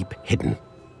bound to keep hidden.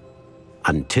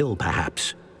 Until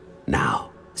perhaps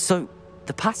now. So,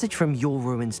 the passage from your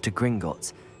ruins to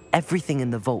Gringotts, everything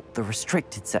in the vault, the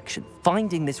restricted section,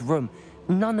 finding this room,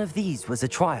 none of these was a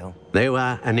trial. They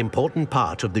were an important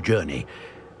part of the journey,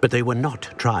 but they were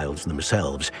not trials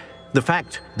themselves. The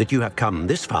fact that you have come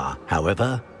this far,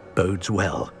 however, bodes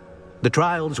well. The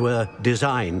trials were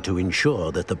designed to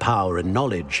ensure that the power and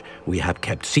knowledge we have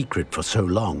kept secret for so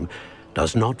long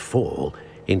does not fall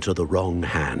into the wrong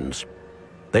hands.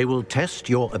 They will test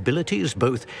your abilities,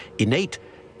 both innate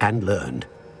and learned.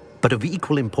 But of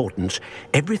equal importance,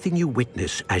 everything you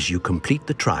witness as you complete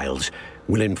the trials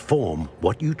will inform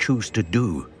what you choose to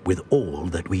do with all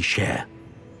that we share.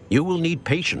 You will need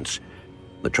patience.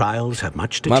 The trials have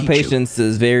much to teach you. My patience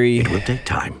is very... It will take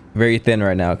time. Very thin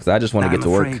right now because I just want to get to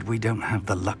work. I'm afraid we don't have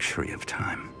the luxury of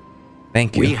time.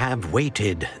 Thank you. We have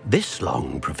waited this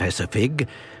long, Professor Fig.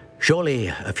 Surely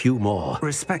a few more.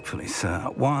 Respectfully, sir,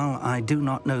 while I do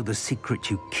not know the secret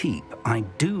you keep, I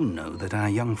do know that our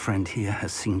young friend here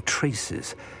has seen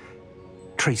traces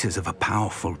of a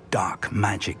powerful dark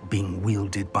magic being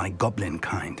wielded by goblin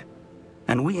kind.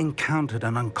 And we encountered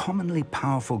an uncommonly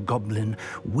powerful goblin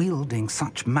wielding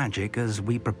such magic as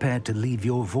we prepared to leave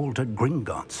your vault at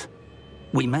Gringotts.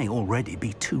 We may already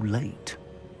be too late.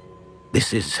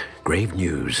 This is grave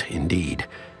news indeed.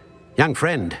 Young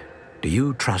friend, do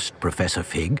you trust Professor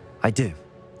Fig? I do.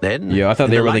 Then, I thought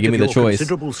they were going to give me the choice.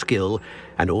 Considerable skill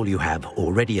and all you have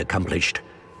already accomplished,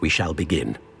 we shall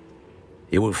begin.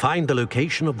 You will find the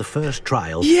location of the first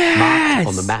trial marked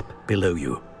on the map below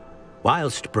you.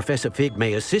 Whilst Professor Fig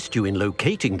may assist you in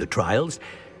locating the trials,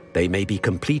 they may be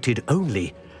completed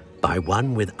only by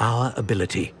one with our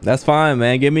ability. That's fine,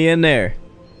 man. Get me in there.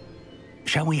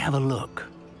 Shall we have a look?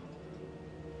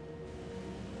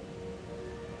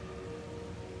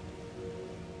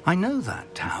 I know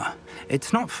that tower.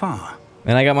 It's not far.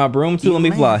 And I got my broom too. Let me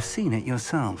You may fly. have seen it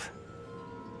yourself.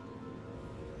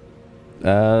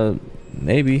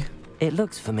 Maybe. It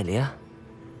looks familiar.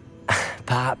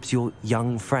 Perhaps your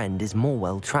young friend is more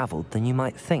well-traveled than you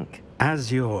might think.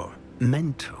 As your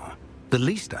mentor, the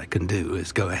least I can do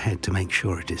is go ahead to make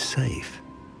sure it is safe.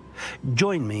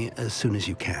 Join me as soon as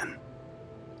you can.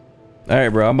 All right,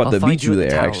 bro. I'm about I'll to find beat you you at the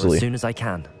there, tower actually. as soon as I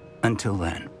can. Until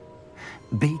then,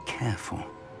 be careful.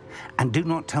 And do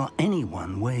not tell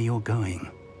anyone where you're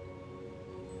going.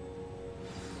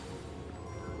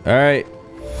 All right.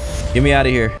 Get me out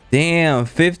of here. Damn,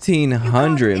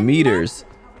 1,500 meters.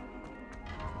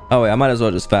 Oh, wait. I might as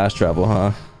well just fast travel,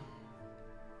 huh?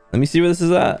 Let me see where this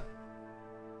is at.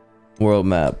 World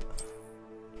map.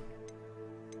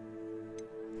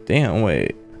 Damn,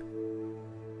 wait.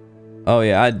 Oh,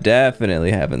 yeah. I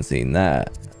definitely haven't seen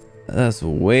that. That's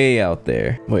way out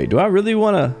there. Wait, do I really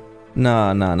want to?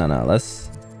 No. Let's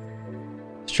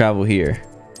travel here.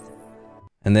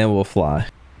 And then we'll fly.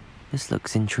 This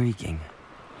looks intriguing.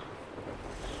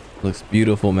 Looks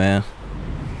beautiful, man.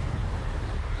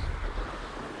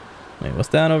 Wait, what's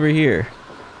down over here?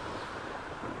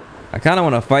 I kind of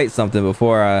want to fight something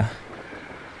before I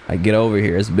get over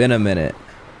here. It's been a minute.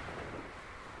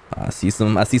 I see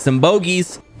some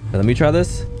bogeys. Let me try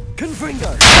this. Confringo.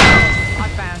 I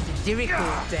found a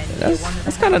Dirichord then.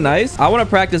 That's kind of nice. I want to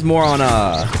practice more on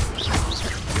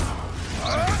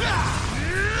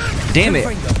Damn it.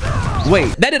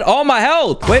 Wait, that did all my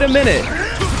health. Wait a minute.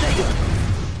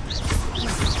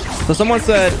 So someone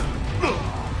said,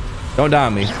 don't die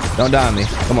on me. Don't die on me.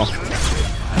 Come on.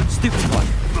 Stupid one.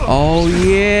 Oh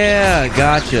yeah,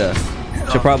 gotcha.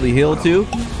 Should probably heal too.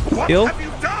 Heal.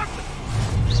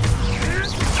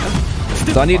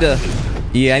 So I need to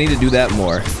do that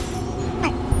more.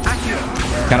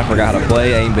 Kind of forgot how to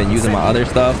play. I ain't been using my other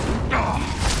stuff.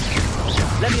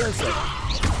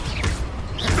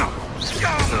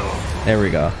 There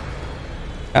we go.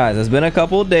 Guys, it's been a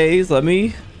couple of days. Let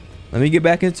me get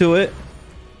back into it.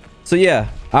 So yeah,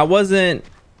 I wasn't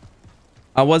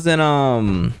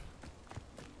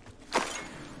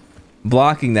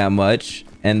blocking that much,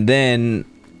 and then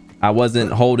I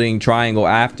wasn't holding triangle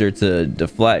after to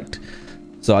deflect.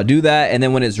 So I do that, and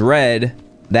then when it's red,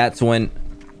 that's when...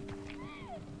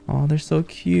 Oh, they're so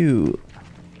cute.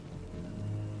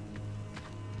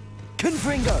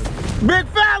 Confringo. Big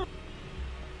fella!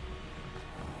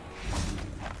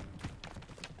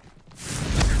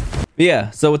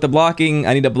 Yeah, so with the blocking,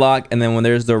 I need to block, and then when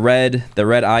there's the red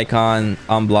icon,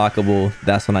 unblockable,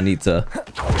 that's when I need to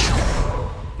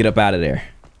get up out of there.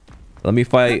 Let me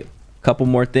fight a couple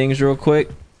more things real quick.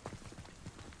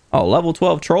 Oh, level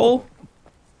 12 troll?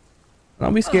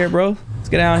 Don't be scared, bro. Let's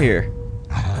get out here.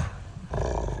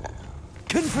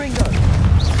 Confringo.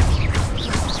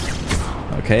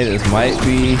 Okay, this might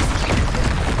be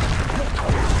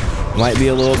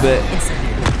a little bit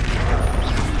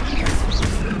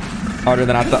harder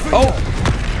than I thought. Oh!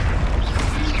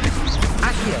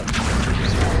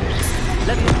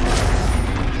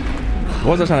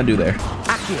 What was I trying to do there?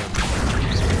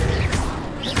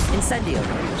 Incendio.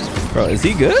 Bro, is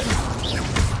he good?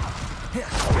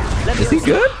 Is he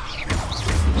good?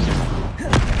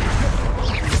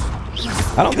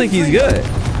 I don't think he's good.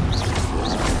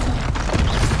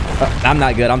 I'm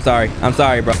not good. I'm sorry. I'm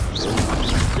sorry, bro.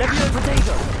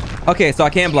 Okay, so I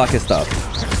can block his stuff.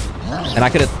 And I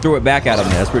could have threw it back at him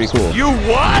there. That's pretty cool. You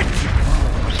what?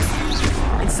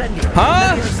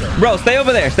 Huh? Bro, stay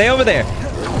over there. Stay over there.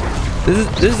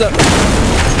 This is a...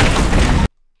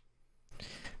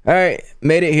 All right,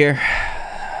 made it here.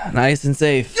 Nice and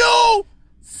safe. You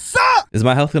suck! Is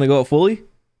my health gonna go up fully?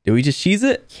 Did we just cheese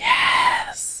it?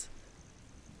 Yes.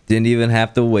 Didn't even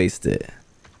have to waste it.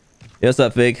 Hey, what's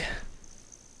up, Fig?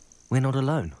 We're not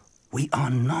alone. We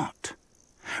are not.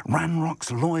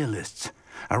 Ranrock's loyalists.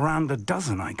 Around a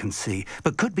dozen I can see,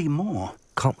 but could be more.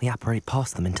 Can't we apparate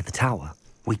past them into the tower?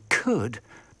 We could,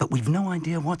 but we've no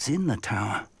idea what's in the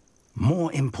tower.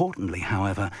 More importantly,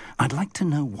 however, I'd like to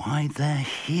know why they're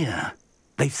here.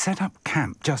 They've set up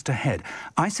camp just ahead.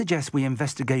 I suggest we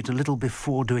investigate a little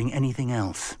before doing anything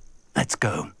else. Let's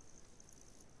go.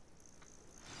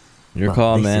 Your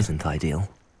call, man. This isn't ideal.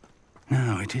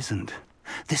 No, it isn't.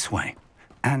 This way.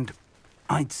 And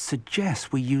I'd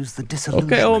suggest we use the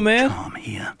disillusionment old man. charm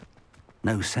here.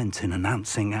 No sense in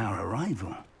announcing our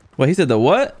arrival. Wait, he said the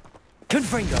what?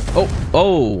 Confringo.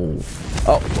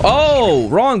 Oh,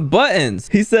 wrong buttons.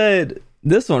 He said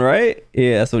this one, right?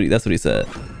 Yeah, that's what he said.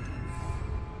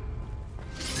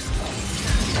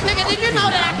 you know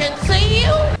that I can see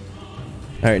you?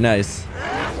 All right, nice.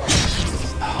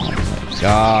 Oh my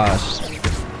gosh.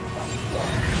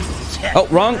 Oh,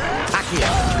 wrong.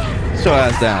 Sit your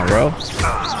ass down, bro.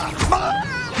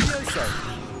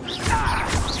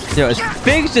 Yo, is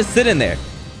Fig's just sitting there?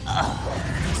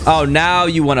 Oh, now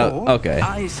you want to... Okay.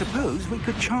 I suppose we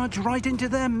could charge right into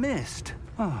their mist.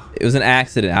 Oh. It was an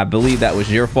accident. I believe that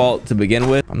was your fault to begin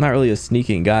with. I'm not really a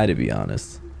sneaking guy, to be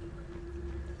honest.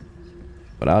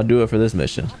 But I'll do it for this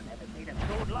mission.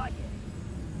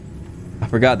 I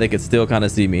forgot they could still kind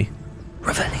of see me.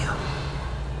 Revelio.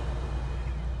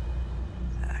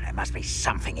 There must be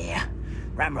something here.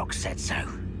 Ramrock said so.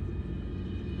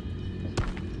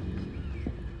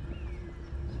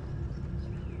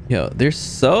 Yo, they're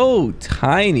so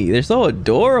tiny. They're so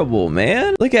adorable,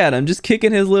 man. Look at him, just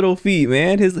kicking his little feet,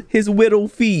 man. His whittle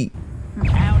feet.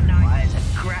 How nice a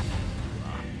crap.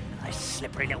 Nice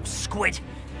slippery little squid.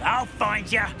 I'll find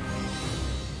ya.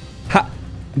 Ha.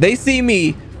 They see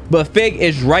me, but Fig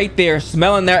is right there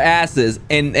smelling their asses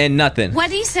and nothing. What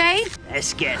do you say?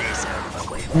 Let's get this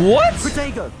over with. What?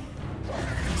 Protego.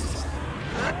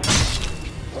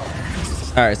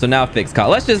 All right, so now Fig's caught.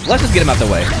 Let's just get him out the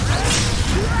way.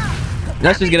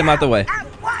 Let's just get him out the way.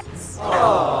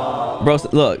 Bro,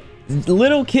 look,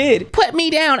 little kid, put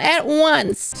me down at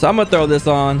once. So I'm gonna throw this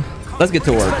on. Let's get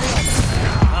to work.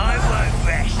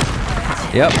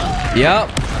 Yep.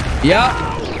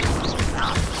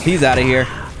 He's out of here.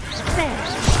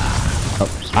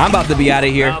 Oh, I'm about to be out of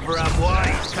here.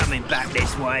 Coming back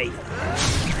this way.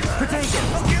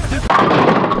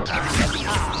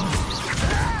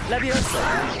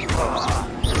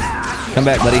 Come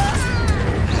back, buddy.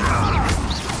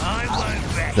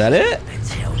 Is that it?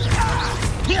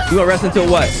 You gonna rest until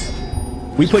what?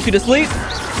 We put you to sleep?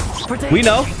 We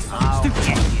know.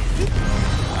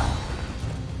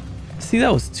 See,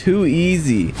 that was too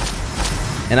easy.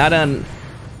 And I done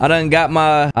got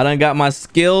my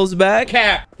skills back.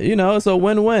 Cap. You know, it's a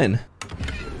win-win.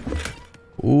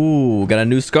 Ooh, got a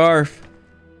new scarf.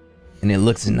 And it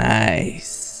looks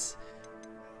nice.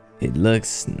 It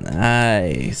looks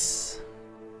nice.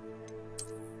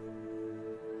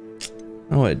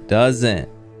 No, it doesn't.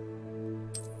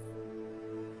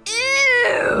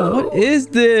 Ew. What is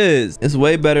this? It's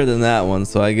way better than that one.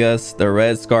 So I guess the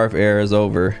red scarf era is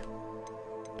over.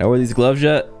 Now, were these gloves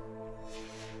yet?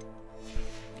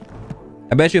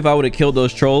 I bet you if I would have killed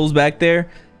those trolls back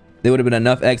there, there would have been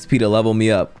enough XP to level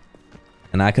me up.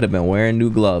 And I could have been wearing new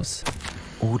gloves.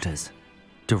 Orders.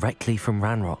 Directly from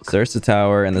Ranrock. Search the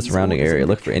tower and the surrounding area.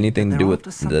 Look for anything to do with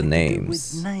the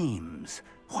names. Names.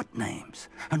 What names?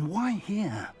 And why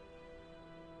here?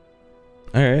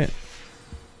 All right.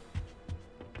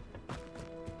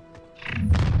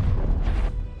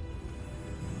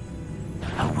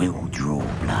 I will draw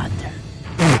blood.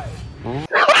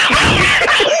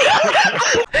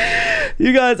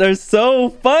 You guys are so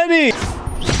funny. All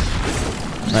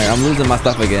right, I'm losing my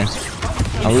stuff again.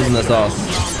 I'm losing the sauce.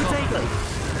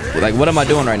 Like, what am I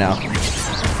doing right now?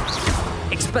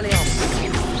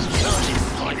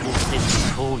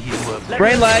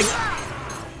 Brain lag.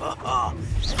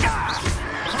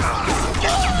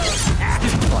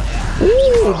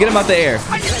 Ooh, get him out the air.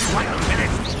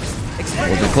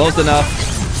 Wasn't close enough.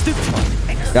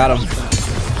 Got him.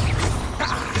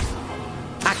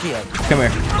 Come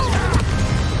here.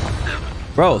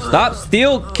 Bro, stop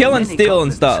killing steel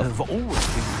and stuff.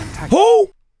 Who?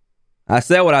 I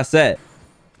said what I said.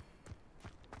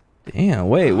 Damn,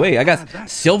 wait. I got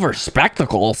silver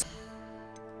spectacles.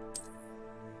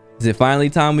 Is it finally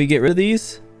time we get rid of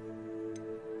these?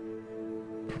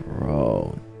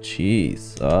 Bro,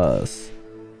 Jesus.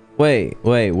 Wait.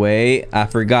 I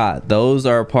forgot. Those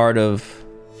are part of...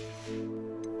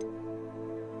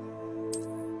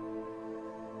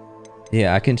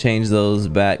 Yeah, I can change those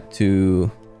back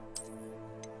to...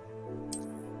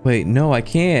 Wait, no, I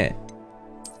can't.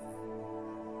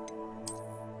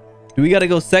 Do we gotta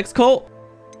go sex cult?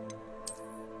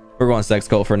 We're going sex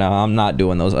cult for now. I'm not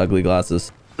doing those ugly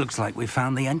glasses. Looks like we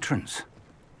found the entrance.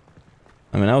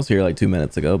 I mean, I was here like 2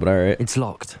 minutes ago, but all right. It's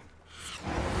locked.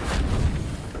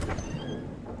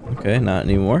 Okay, not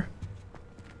anymore.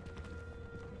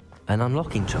 An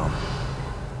unlocking charm.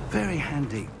 Very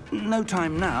handy. No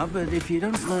time now, but if you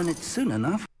don't learn it soon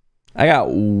enough... I got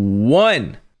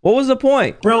one. What was the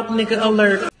point? Broke nigga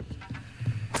alert.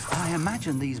 I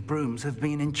imagine these brooms have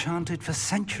been enchanted for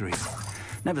centuries.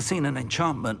 Never seen an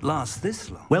enchantment last this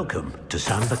long. Welcome to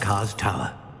Sambakar's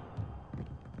Tower.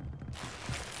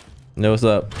 No, what's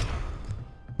up?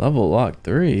 Level lock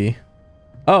 3.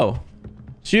 Oh,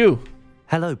 it's you.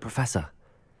 Hello, Professor.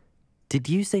 Did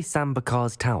you say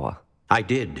Sambakar's Tower? I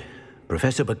did,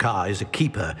 Professor Bakar is a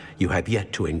keeper you have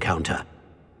yet to encounter.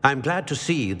 I'm glad to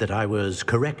see that I was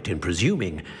correct in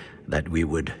presuming that we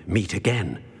would meet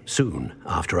again soon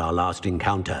after our last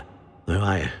encounter. Though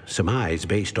I surmise,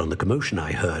 based on the commotion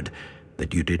I heard,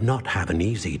 that you did not have an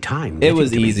easy time. It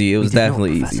was easy. It was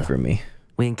definitely easy for me.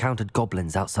 We encountered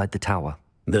goblins outside the tower.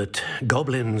 That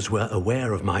goblins were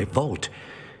aware of my vault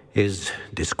is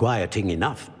disquieting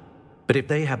enough. But if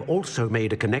they have also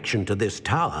made a connection to this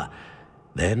tower,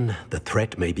 then the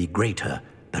threat may be greater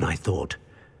than I thought.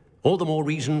 All the more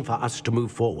reason for us to move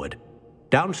forward.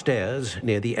 Downstairs,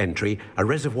 near the entry, a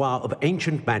reservoir of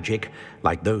ancient magic,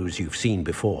 like those you've seen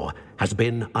before, has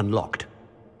been unlocked.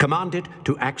 Command it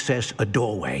to access a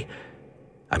doorway.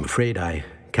 I'm afraid I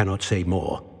cannot say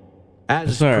more.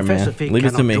 As Professor Fig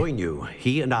cannot join you,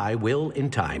 he and I will, in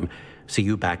time, see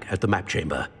you back at the map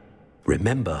chamber.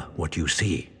 Remember what you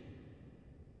see.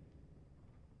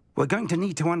 We're going to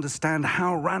need to understand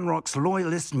how Ranrock's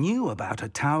loyalists knew about a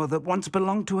tower that once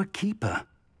belonged to a keeper.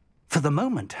 For the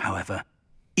moment, however,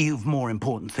 you've more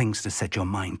important things to set your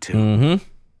mind to.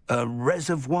 A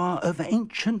reservoir of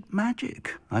ancient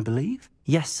magic, I believe?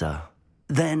 Yes, sir.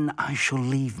 Then I shall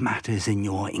leave matters in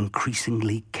your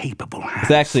increasingly capable hands.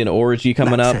 It's actually an orgy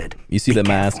coming up. You see the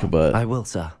mask, but... I will,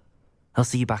 sir. I'll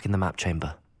see you back in the map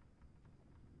chamber.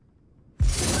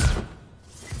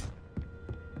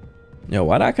 Yo,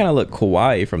 why do I kind of look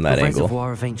kawaii from that angle?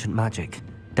 Reservoir of ancient magic.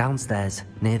 Downstairs,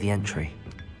 near the entry.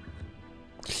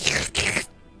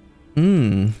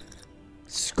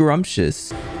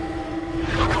 Scrumptious.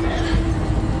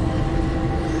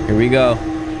 Here we go.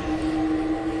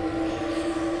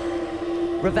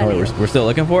 Oh, wait, we're still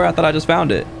looking for it? I thought I just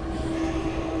found it.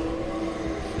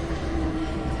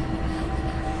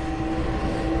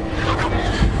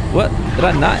 What? Did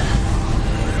I not?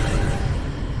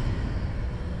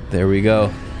 There we go.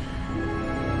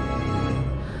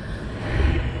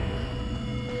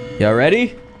 Y'all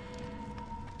ready?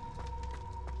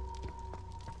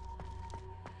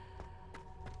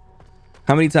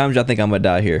 How many times y'all think I'm gonna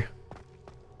die here?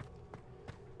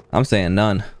 I'm saying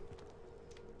none.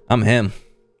 I'm him.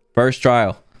 First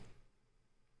trial.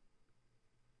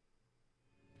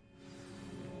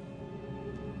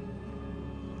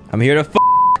 I'm here to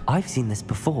I've seen this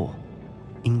before.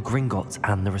 In Gringotts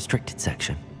and the restricted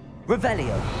section.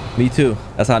 Revelio. Me too.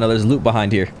 That's how I know there's loot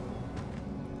behind here.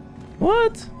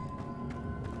 What?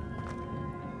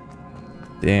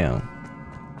 Damn.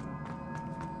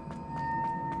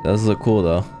 Does look cool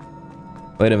though.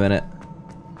 Wait a minute.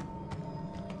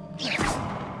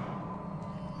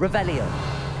 Revelio.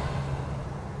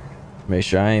 Make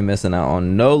sure I ain't missing out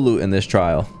on no loot in this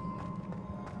trial.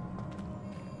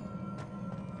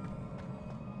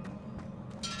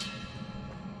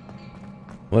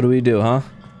 What do we do, huh?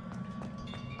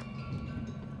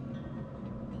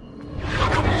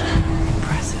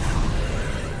 Impressive.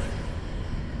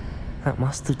 That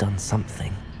must have done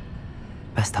something.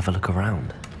 Best have a look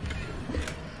around.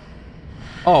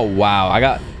 Oh, wow. I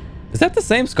got... Is that the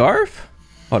same scarf?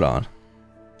 Hold on.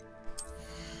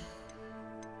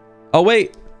 Oh,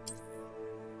 wait.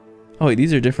 Oh, wait.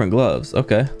 These are different gloves.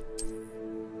 Okay.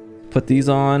 Put these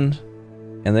on.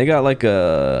 And they got like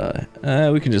a...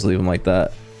 we can just leave them like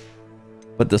that.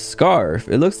 But the scarf,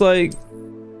 it looks like...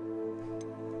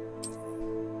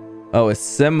 Oh, it's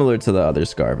similar to the other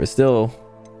scarf. It's still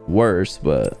worse,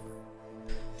 but...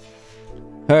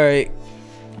 Alright.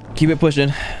 Keep it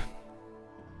pushing.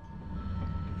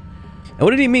 And what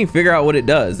did he mean figure out what it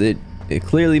does? It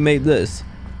clearly made this.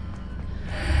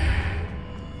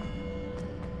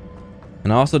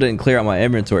 And I also didn't clear out my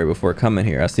inventory before coming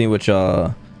here. I seen what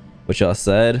y'all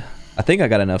said. I think I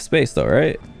got enough space though,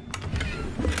 right?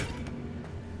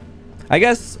 I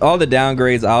guess all the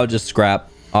downgrades I'll just scrap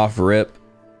off rip,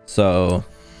 so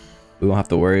we won't have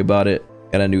to worry about it.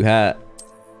 Got a new hat.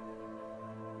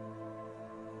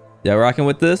 Yeah, rocking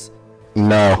with this?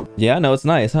 No. Yeah, I know it's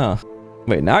nice, huh?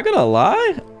 Wait, not gonna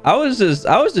lie, I was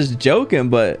just joking,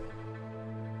 but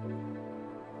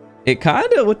it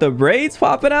kind of, with the braids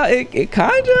popping out, it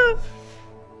kind of...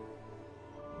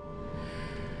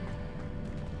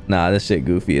 Nah, this shit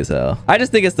goofy as hell. I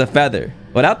just think it's the feather.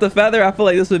 Without the feather, I feel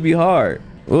like this would be hard.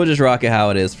 We'll just rock it how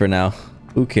it is for now.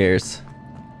 Who cares?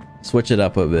 Switch it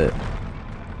up a bit.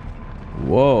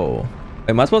 Whoa.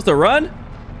 Am I supposed to run?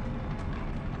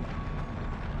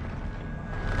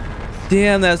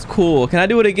 Damn, that's cool. Can I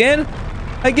do it again?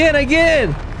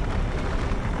 Again!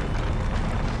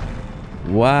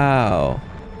 Wow.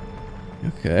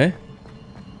 Okay.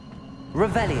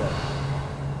 Revelio.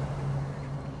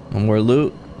 One more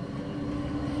loot.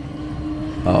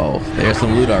 Oh, there's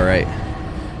some loot, all right.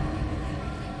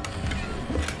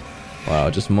 Wow,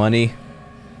 just money.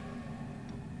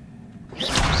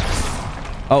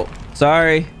 Oh,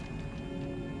 sorry.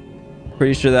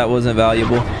 Pretty sure that wasn't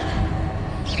valuable.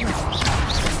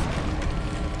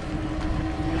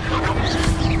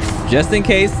 Just in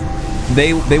case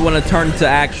they want to turn to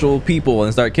actual people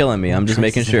and start killing me. I'm just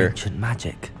making sure. Ancient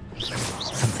magic.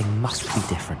 Something must be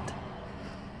different.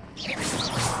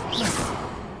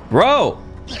 Bro.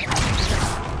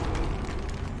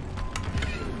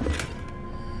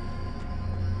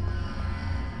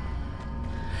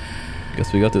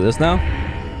 Guess we go through this now.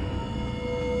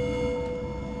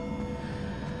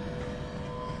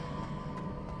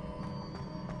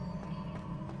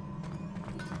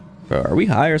 Bro, are we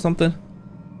high or something?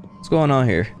 What's going on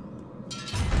here?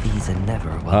 These are never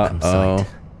a welcome sight.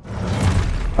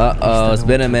 It's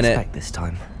been a minute. This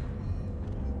time.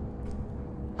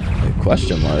 Wait,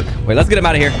 question mark. Wait, let's get him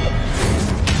out of here.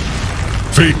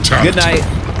 Fatality. Good night.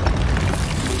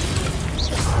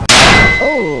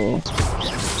 Oh.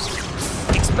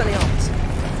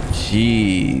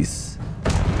 Jeez.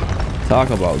 Talk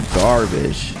about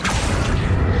garbage.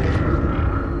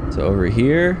 So over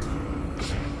here.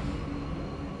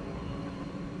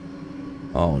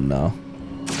 Oh no.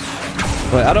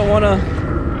 Wait, I don't want to.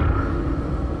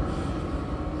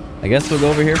 I guess we'll go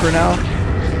over here for now.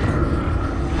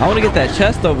 I want to get that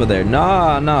chest over there.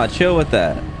 Nah, chill with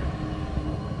that.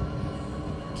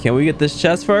 Can we get this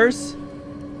chest first?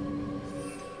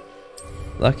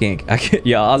 I can't.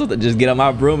 Yo, I was about to just get on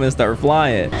my broom and start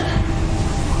flying.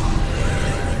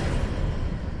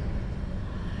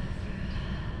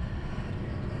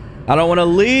 I don't want to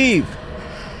leave.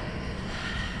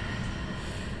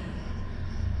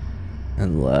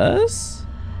 Unless...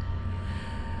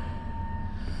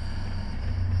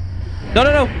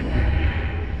 No.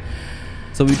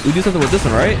 So we do something with this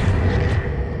one, right?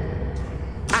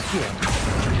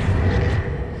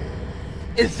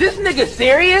 Is this nigga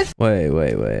serious? Wait.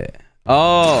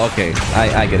 Oh, okay.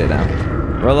 I get it now.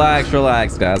 Relax,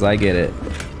 guys. I get it.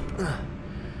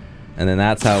 And then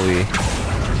that's how we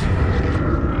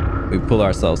pull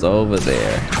ourselves over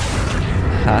there.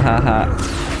 Ha.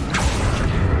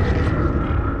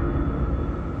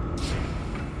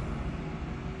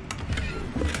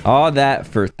 All that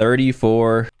for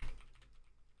 34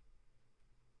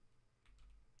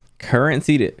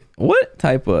 currency. What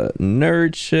type of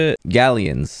nerd shit?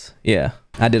 Galleons. Yeah,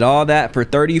 I did all that for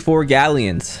 34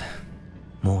 galleons.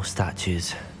 More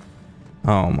statues.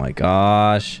 Oh my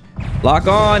gosh. Lock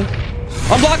on.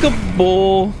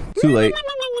 Unblockable. Too late.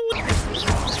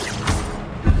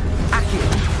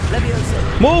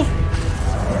 Move.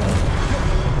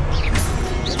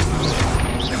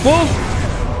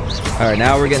 All right,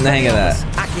 now we're getting the hang of that.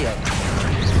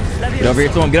 Get over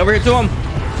here to him.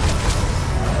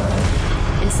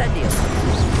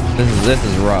 This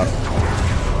is rough.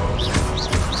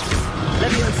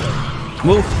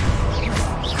 Move.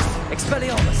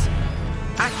 Expelliarmus.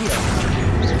 Accio.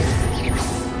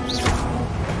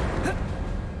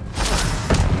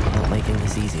 Not making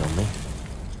this easy on me.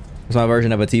 It's my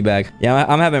version of a teabag. Yeah,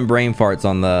 I'm having brain farts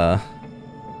on the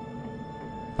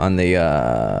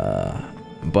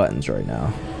buttons right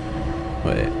now.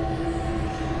 Wait.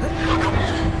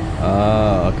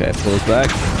 Oh, okay. Pull us back.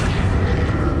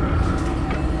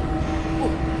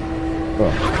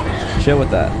 Bro, chill with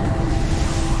that.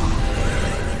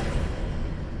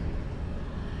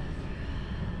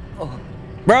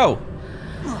 Bro.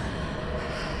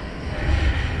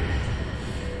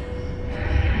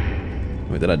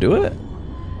 Wait, did I do it?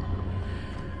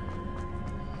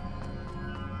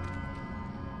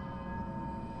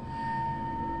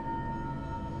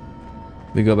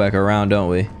 We go back around, don't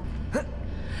we?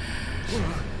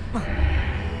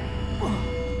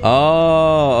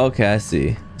 Oh, okay, I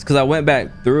see. It's because I went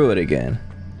back through it again.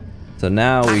 So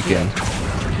now we can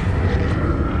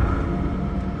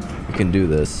do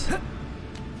this.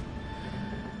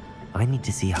 I need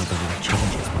to see how the room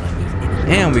changes when I move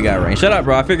in. And we got rain. Shut up,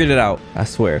 bro. I figured it out. I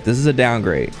swear, if this is a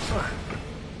downgrade.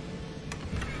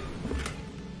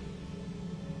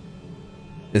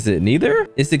 Is it neither?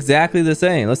 It's exactly the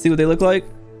same. Let's see what they look like.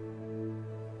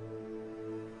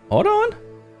 Hold on.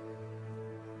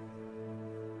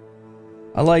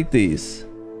 I like these.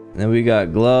 And then we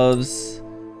got gloves.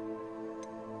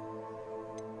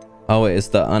 Oh wait, it's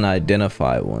the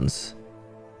unidentified ones.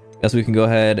 Guess we can go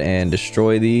ahead and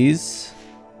destroy these.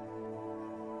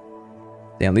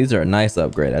 Damn, these are a nice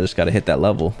upgrade. I just gotta hit that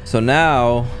level. So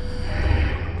now,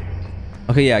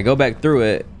 okay, yeah, go back through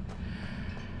it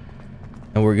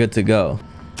and we're good to go.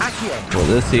 Pull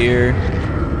this here.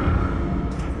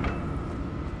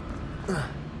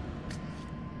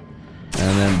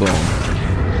 And then boom.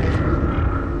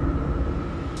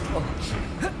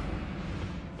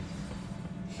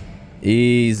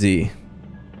 Easy.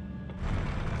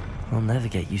 I'll never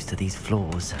get used to these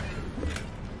floors.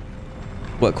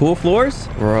 What, cool floors?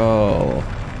 Bro.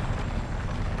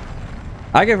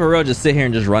 I can for real just sit here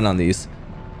and just run on these.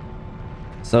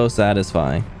 So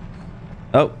satisfying.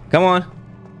 Oh, come on.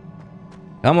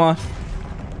 Come on.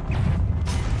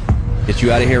 Get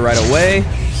you out of here right away.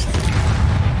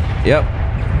 Yep.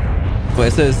 But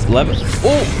it says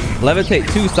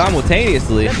levitate 2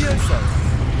 simultaneously.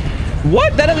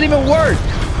 What? That doesn't even work.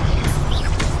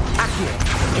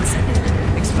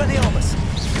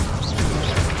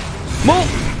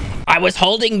 Move. I was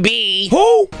holding B.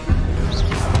 Who?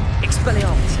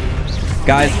 Expelliarmus.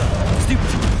 Guys,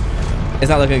 it's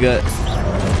not looking good.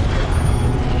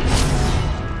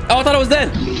 Oh, I thought I was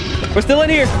dead. We're still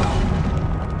in here.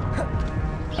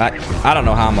 I don't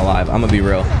know how I'm alive. I'm gonna be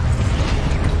real.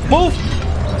 Move.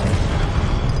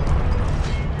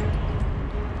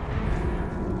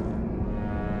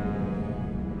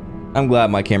 I'm glad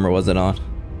my camera wasn't on.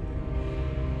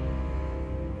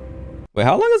 Wait,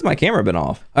 how long has my camera been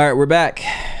off? All right, we're back.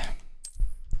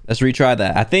 Let's retry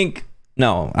that. I think,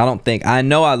 no, I don't think. I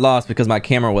know I lost because my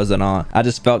camera wasn't on. I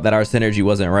just felt that our synergy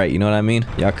wasn't right. You know what I mean?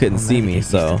 Y'all couldn't see me,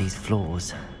 so. These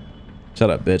floors. Shut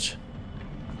up, bitch.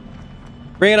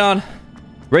 Bring it on.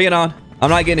 Bring it on. I'm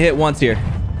not getting hit once here.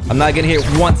 I'm not getting hit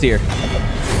once here.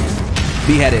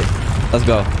 Beheaded. Let's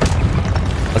go.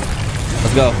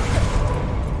 Let's go.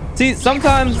 See,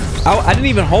 sometimes I didn't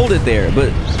even hold it there,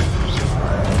 but.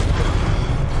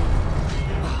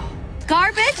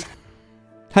 Garbage?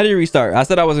 How did you restart? I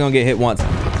said I wasn't gonna get hit once.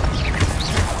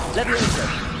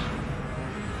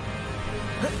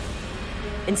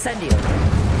 Incendio.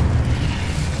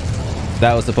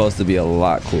 That was supposed to be a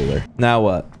lot cooler. Now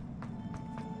what?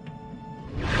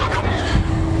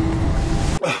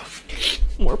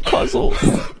 More puzzles.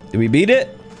 Did we beat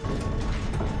it?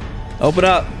 Open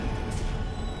up.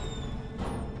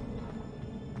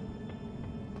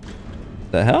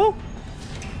 The hell?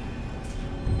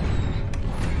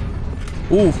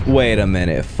 Oof, wait a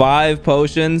minute. 5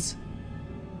 potions.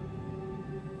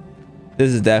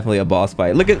 This is definitely a boss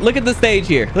fight. Look at the stage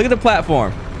here. Look at the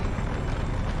platform.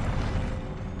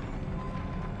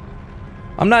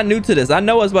 I'm not new to this. I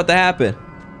know what's about to happen.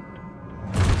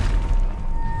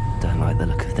 Don't like the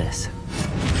look of this.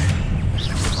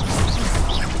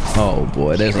 Oh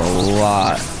boy, there's a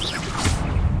lot.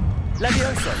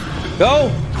 Go!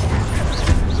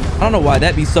 I don't know why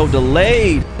that'd be so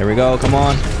delayed. There we go. Come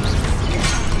on.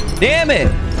 Damn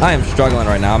it! I am struggling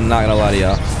right now. I'm not gonna lie to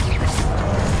y'all.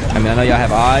 I mean, I know y'all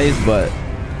have eyes, but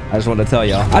I just wanted to tell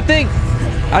y'all. I think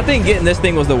getting this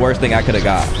thing was the worst thing I could have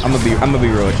got. I'm gonna be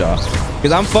real with y'all,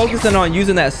 because I'm focusing on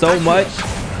using that so much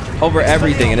over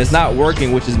everything, and it's not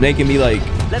working, which is making me like,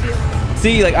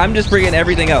 see, like I'm just forgetting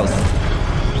everything else.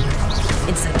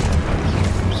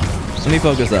 Let me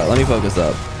focus up. Let me focus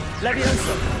up.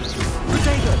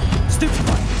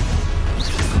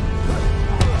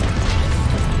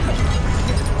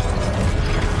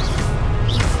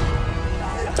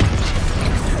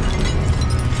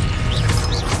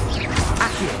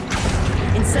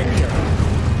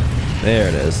 There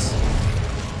it is.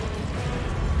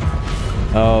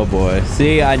 Oh boy.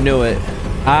 See, I knew it.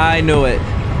 I knew it.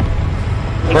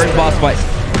 First boss fight.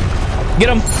 Get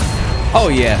him. Oh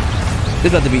yeah. This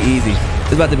is about to be easy.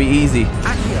 This is about to be easy.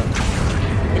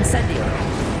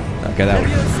 Okay, that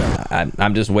was,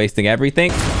 I'm just wasting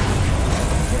everything.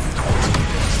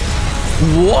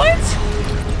 What?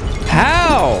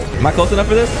 How? Am I close enough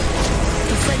for this?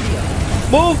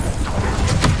 Move.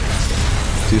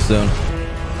 Too soon.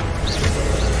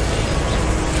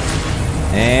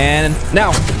 And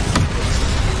now.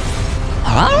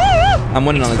 I'm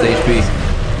winning on this HP.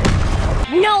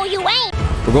 No, you ain't.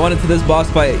 We're going into this boss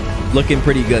fight looking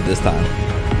pretty good this time.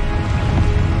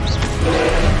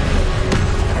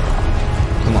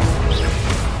 Come on.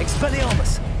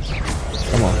 Expelliarmus.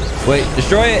 Come on. Wait,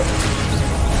 destroy it.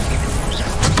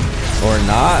 Or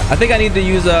not. I think I need to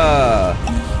use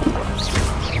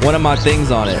one of my things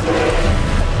on it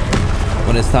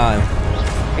when it's time.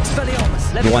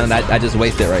 The one that I just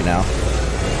wasted right now.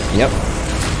 Yep.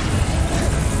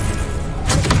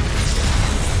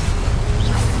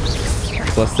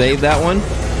 So let's save that one.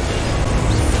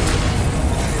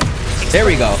 There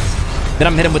we go. Then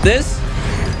I'm gonna hit him with this.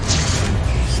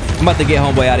 I'm about to get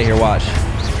homeboy out of here. Watch.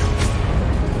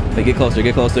 Hey, get closer.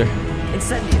 Get closer.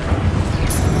 Incendio.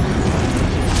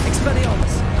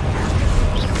 Expelliarmus.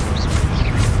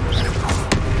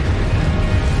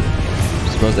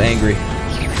 Bro's angry.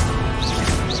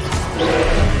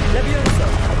 Levioso.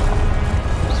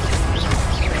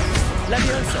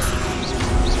 Levioso.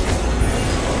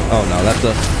 Oh no, that's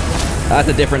a That's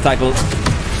a different type of...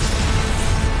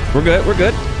 We're good, we're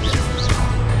good.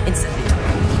 Incendio.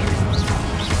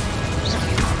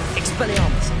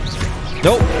 Expelliarmus.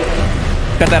 Nope.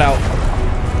 Cut that out.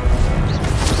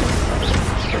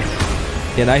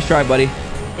 Yeah, nice try, buddy.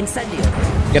 Incendio.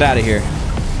 Get out of here.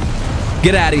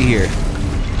 Get out of here.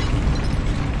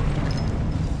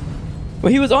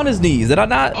 Well, he was on his knees. Did I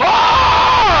not?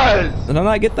 Did I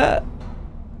not get that?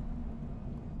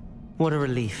 What a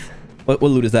relief. What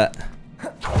loot is that?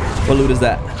 What loot is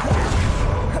that?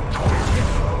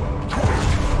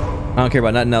 I don't care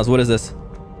about nothing else. What is this?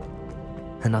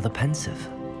 Another pensive.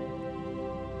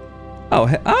 Oh,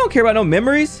 I don't care about no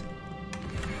memories.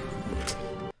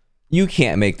 You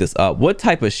can't make this up. What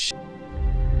type of shit?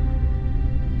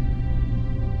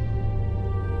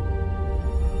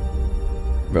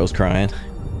 Bro's crying.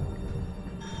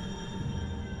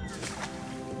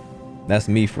 That's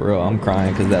me for real. I'm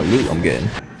crying because that loot I'm getting.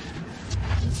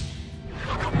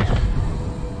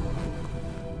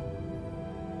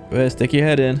 Go ahead, stick your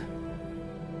head in.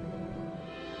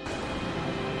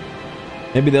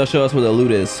 Maybe they'll show us where the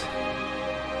loot is.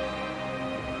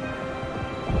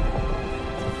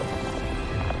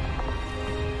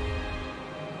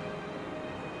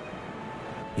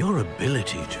 Your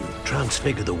ability to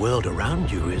transfigure the world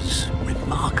around you is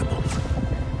remarkable.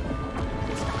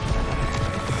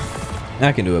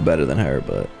 I can do it better than her,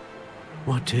 but...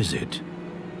 What is it?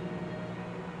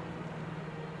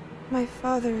 My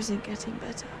father isn't getting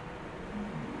better.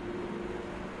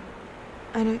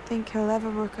 I don't think he'll ever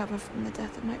recover from the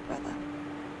death of my brother.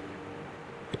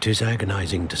 It is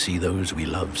agonizing to see those we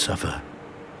love suffer.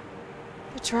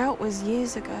 The drought was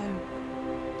years ago,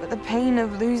 but the pain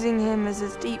of losing him is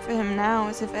as deep for him now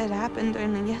as if it had happened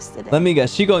only yesterday. Let me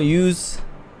guess, she gonna use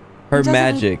her He doesn't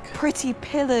magic need pretty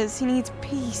pillars, he needs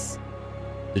peace.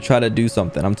 to try to do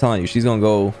something. I'm telling you, she's gonna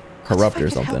go corrupt or What if I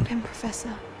could something. help him,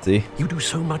 Professor? See? You do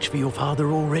so much for your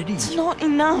father already. It's not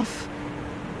enough.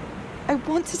 I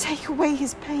want to take away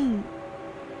his pain.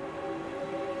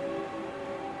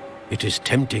 It is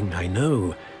tempting, I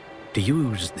know, to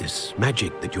use this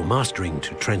magic that you're mastering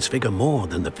to transfigure more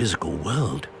than the physical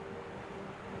world.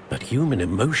 But human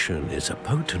emotion is a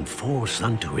potent force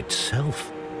unto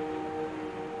itself.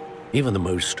 Even the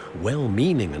most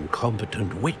well-meaning and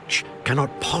competent witch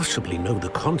cannot possibly know the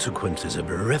consequences of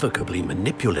irrevocably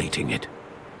manipulating it.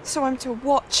 So I'm to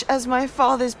watch as my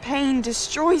father's pain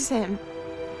destroys him.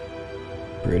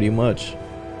 Pretty much.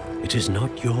 It is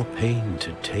not your pain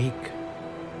to take.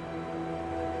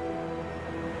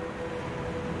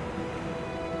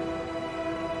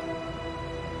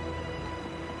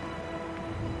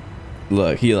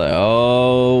 Look, he like,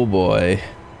 oh boy.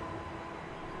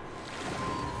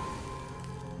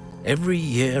 Every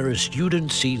year a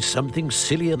student sees something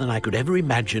sillier than I could ever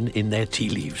imagine in their tea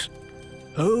leaves.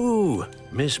 Oh,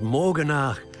 Miss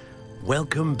Morganach,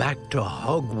 welcome back to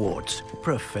Hogwarts,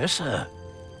 Professor.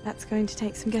 That's going to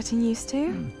take some getting used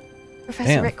to.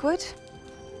 Professor Damn. Rickwood?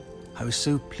 I was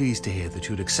so pleased to hear that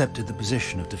you'd accepted the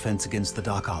position of Defense Against the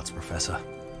Dark Arts, Professor.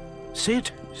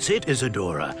 Sit,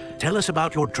 Isadora. Tell us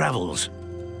about your travels.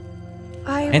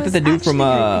 Ain't that was the dude from,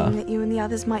 hoping that you and the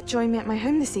others might join me at my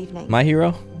home this evening. My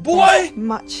Hero? There's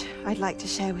much I'd like to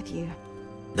share with you.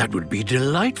 That would be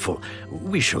delightful.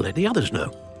 We shall let the others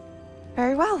know.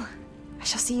 Very well. I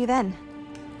shall see you then.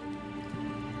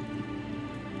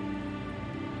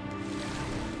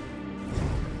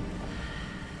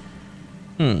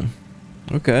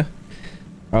 Okay.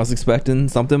 I was expecting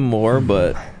something more,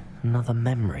 but... Another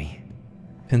memory.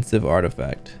 Pensive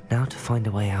artifact. Now to find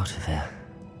a way out of here.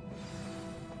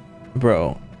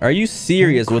 Bro, are you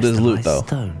serious with this loot, though?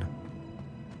 Stone.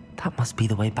 That must be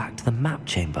the way back to the map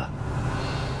chamber.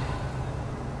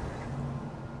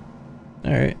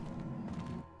 Alright.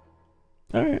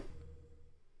 Alright.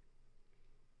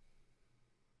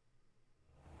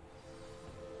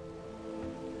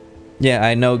 Yeah,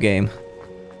 I know, game.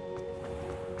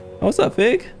 What's up,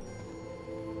 Fig?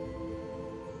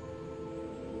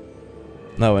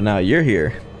 No, and now you're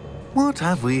here. What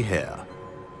have we here?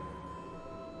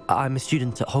 I'm a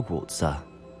student at Hogwarts, sir.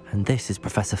 And this is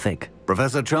Professor Fig.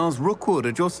 Professor Charles Rookwood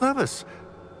at your service.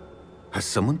 Has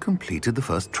someone completed the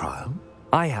first trial?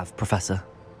 I have, Professor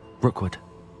Rookwood.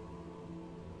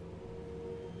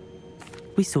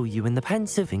 We saw you in the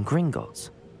Pensive in Gringotts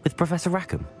with Professor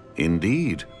Rackham.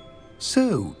 Indeed.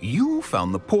 So, you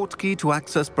found the portkey to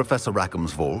access Professor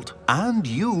Rackham's vault, and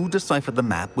you deciphered the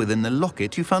map within the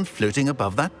locket you found floating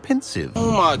above that pensive.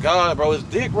 Oh my god, bro, is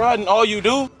dick riding all you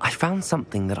do? I found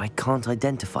something that I can't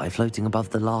identify floating above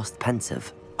the last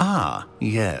pensive. Ah,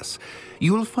 yes.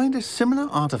 You will find a similar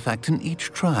artifact in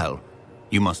each trial.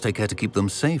 You must take care to keep them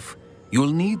safe.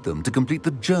 You'll need them to complete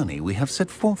the journey we have set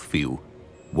forth for you.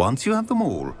 Once you have them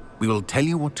all, we will tell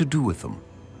you what to do with them.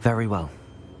 Very well.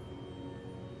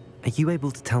 Are you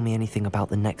able to tell me anything about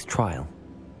the next trial?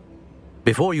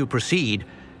 Before you proceed,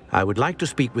 I would like to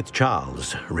speak with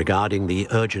Charles regarding the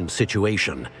urgent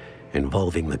situation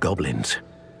involving the goblins.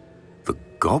 The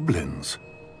goblins?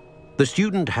 The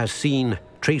student has seen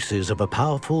traces of a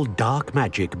powerful dark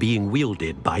magic being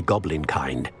wielded by goblin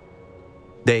kind.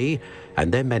 They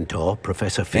and their mentor,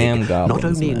 Professor Fig, not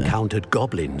only encountered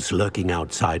goblins lurking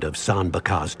outside of San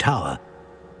Bakar's tower,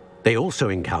 they also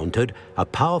encountered a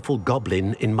powerful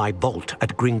goblin in my vault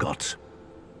at Gringotts.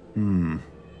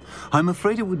 I'm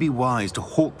afraid it would be wise to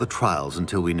halt the trials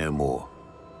until we know more.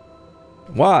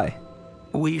 Why?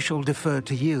 We shall defer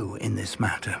to you in this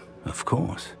matter, of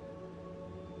course.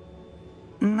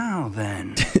 Now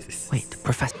then. Wait,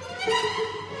 Professor.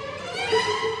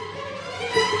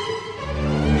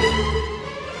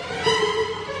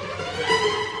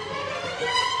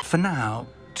 For now,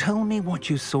 tell me what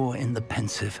you saw in the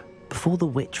pensive. Before the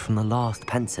witch from the last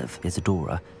pensive,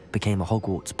 Isadora, became a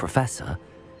Hogwarts professor,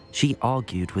 she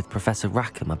argued with Professor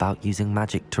Rackham about using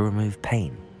magic to remove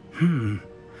pain.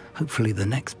 Hopefully the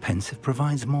next pensive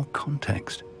provides more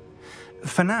context.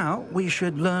 For now, we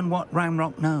should learn what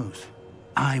Ranrock knows.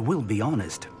 I will be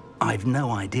honest, I've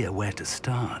no idea where to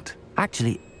start.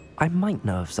 Actually, I might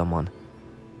know of someone.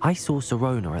 I saw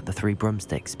Sirona at the Three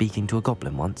Broomsticks speaking to a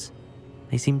goblin once.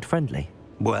 They seemed friendly.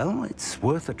 Well, it's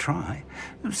worth a try.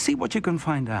 See what you can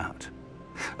find out.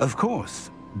 Of course,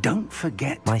 don't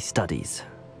forget... My studies.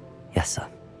 Yes, sir.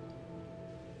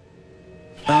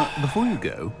 Before you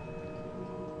go...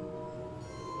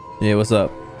 Yeah, what's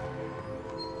up?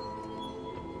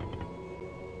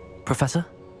 Professor?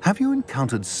 Have you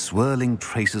encountered swirling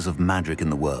traces of magic in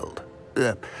the world?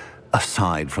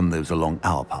 Aside from those along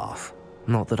our path?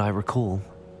 Not that I recall.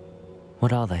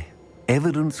 What are they?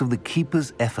 Evidence of the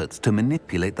Keeper's efforts to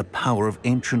manipulate the power of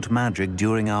ancient magic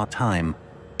during our time.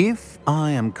 If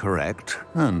I am correct,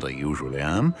 and I usually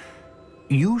am,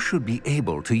 you should be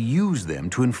able to use them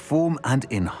to inform and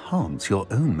enhance your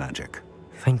own magic.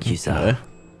 Thank you, sir.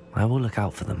 I will look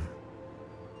out for them.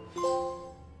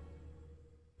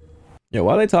 Yeah,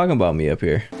 why are they talking about me up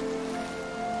here?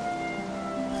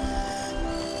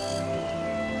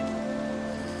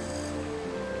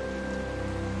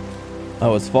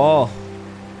 Oh, it's fall.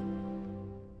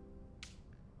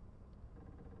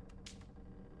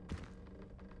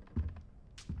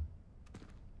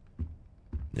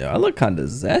 Yeah, I look kind of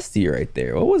zesty right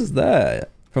there. What was that?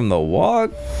 From the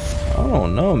walk? I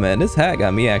don't know, man. This hat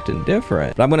got me acting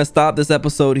different. But I'm gonna stop this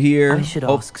episode here. I should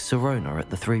ask Sirona at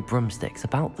the Three Broomsticks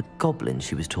about the goblin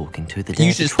she was talking to the day.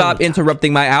 You should stop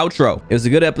interrupting my outro. It was a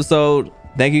good episode.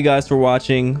 Thank you guys for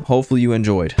watching. Hopefully you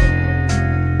enjoyed.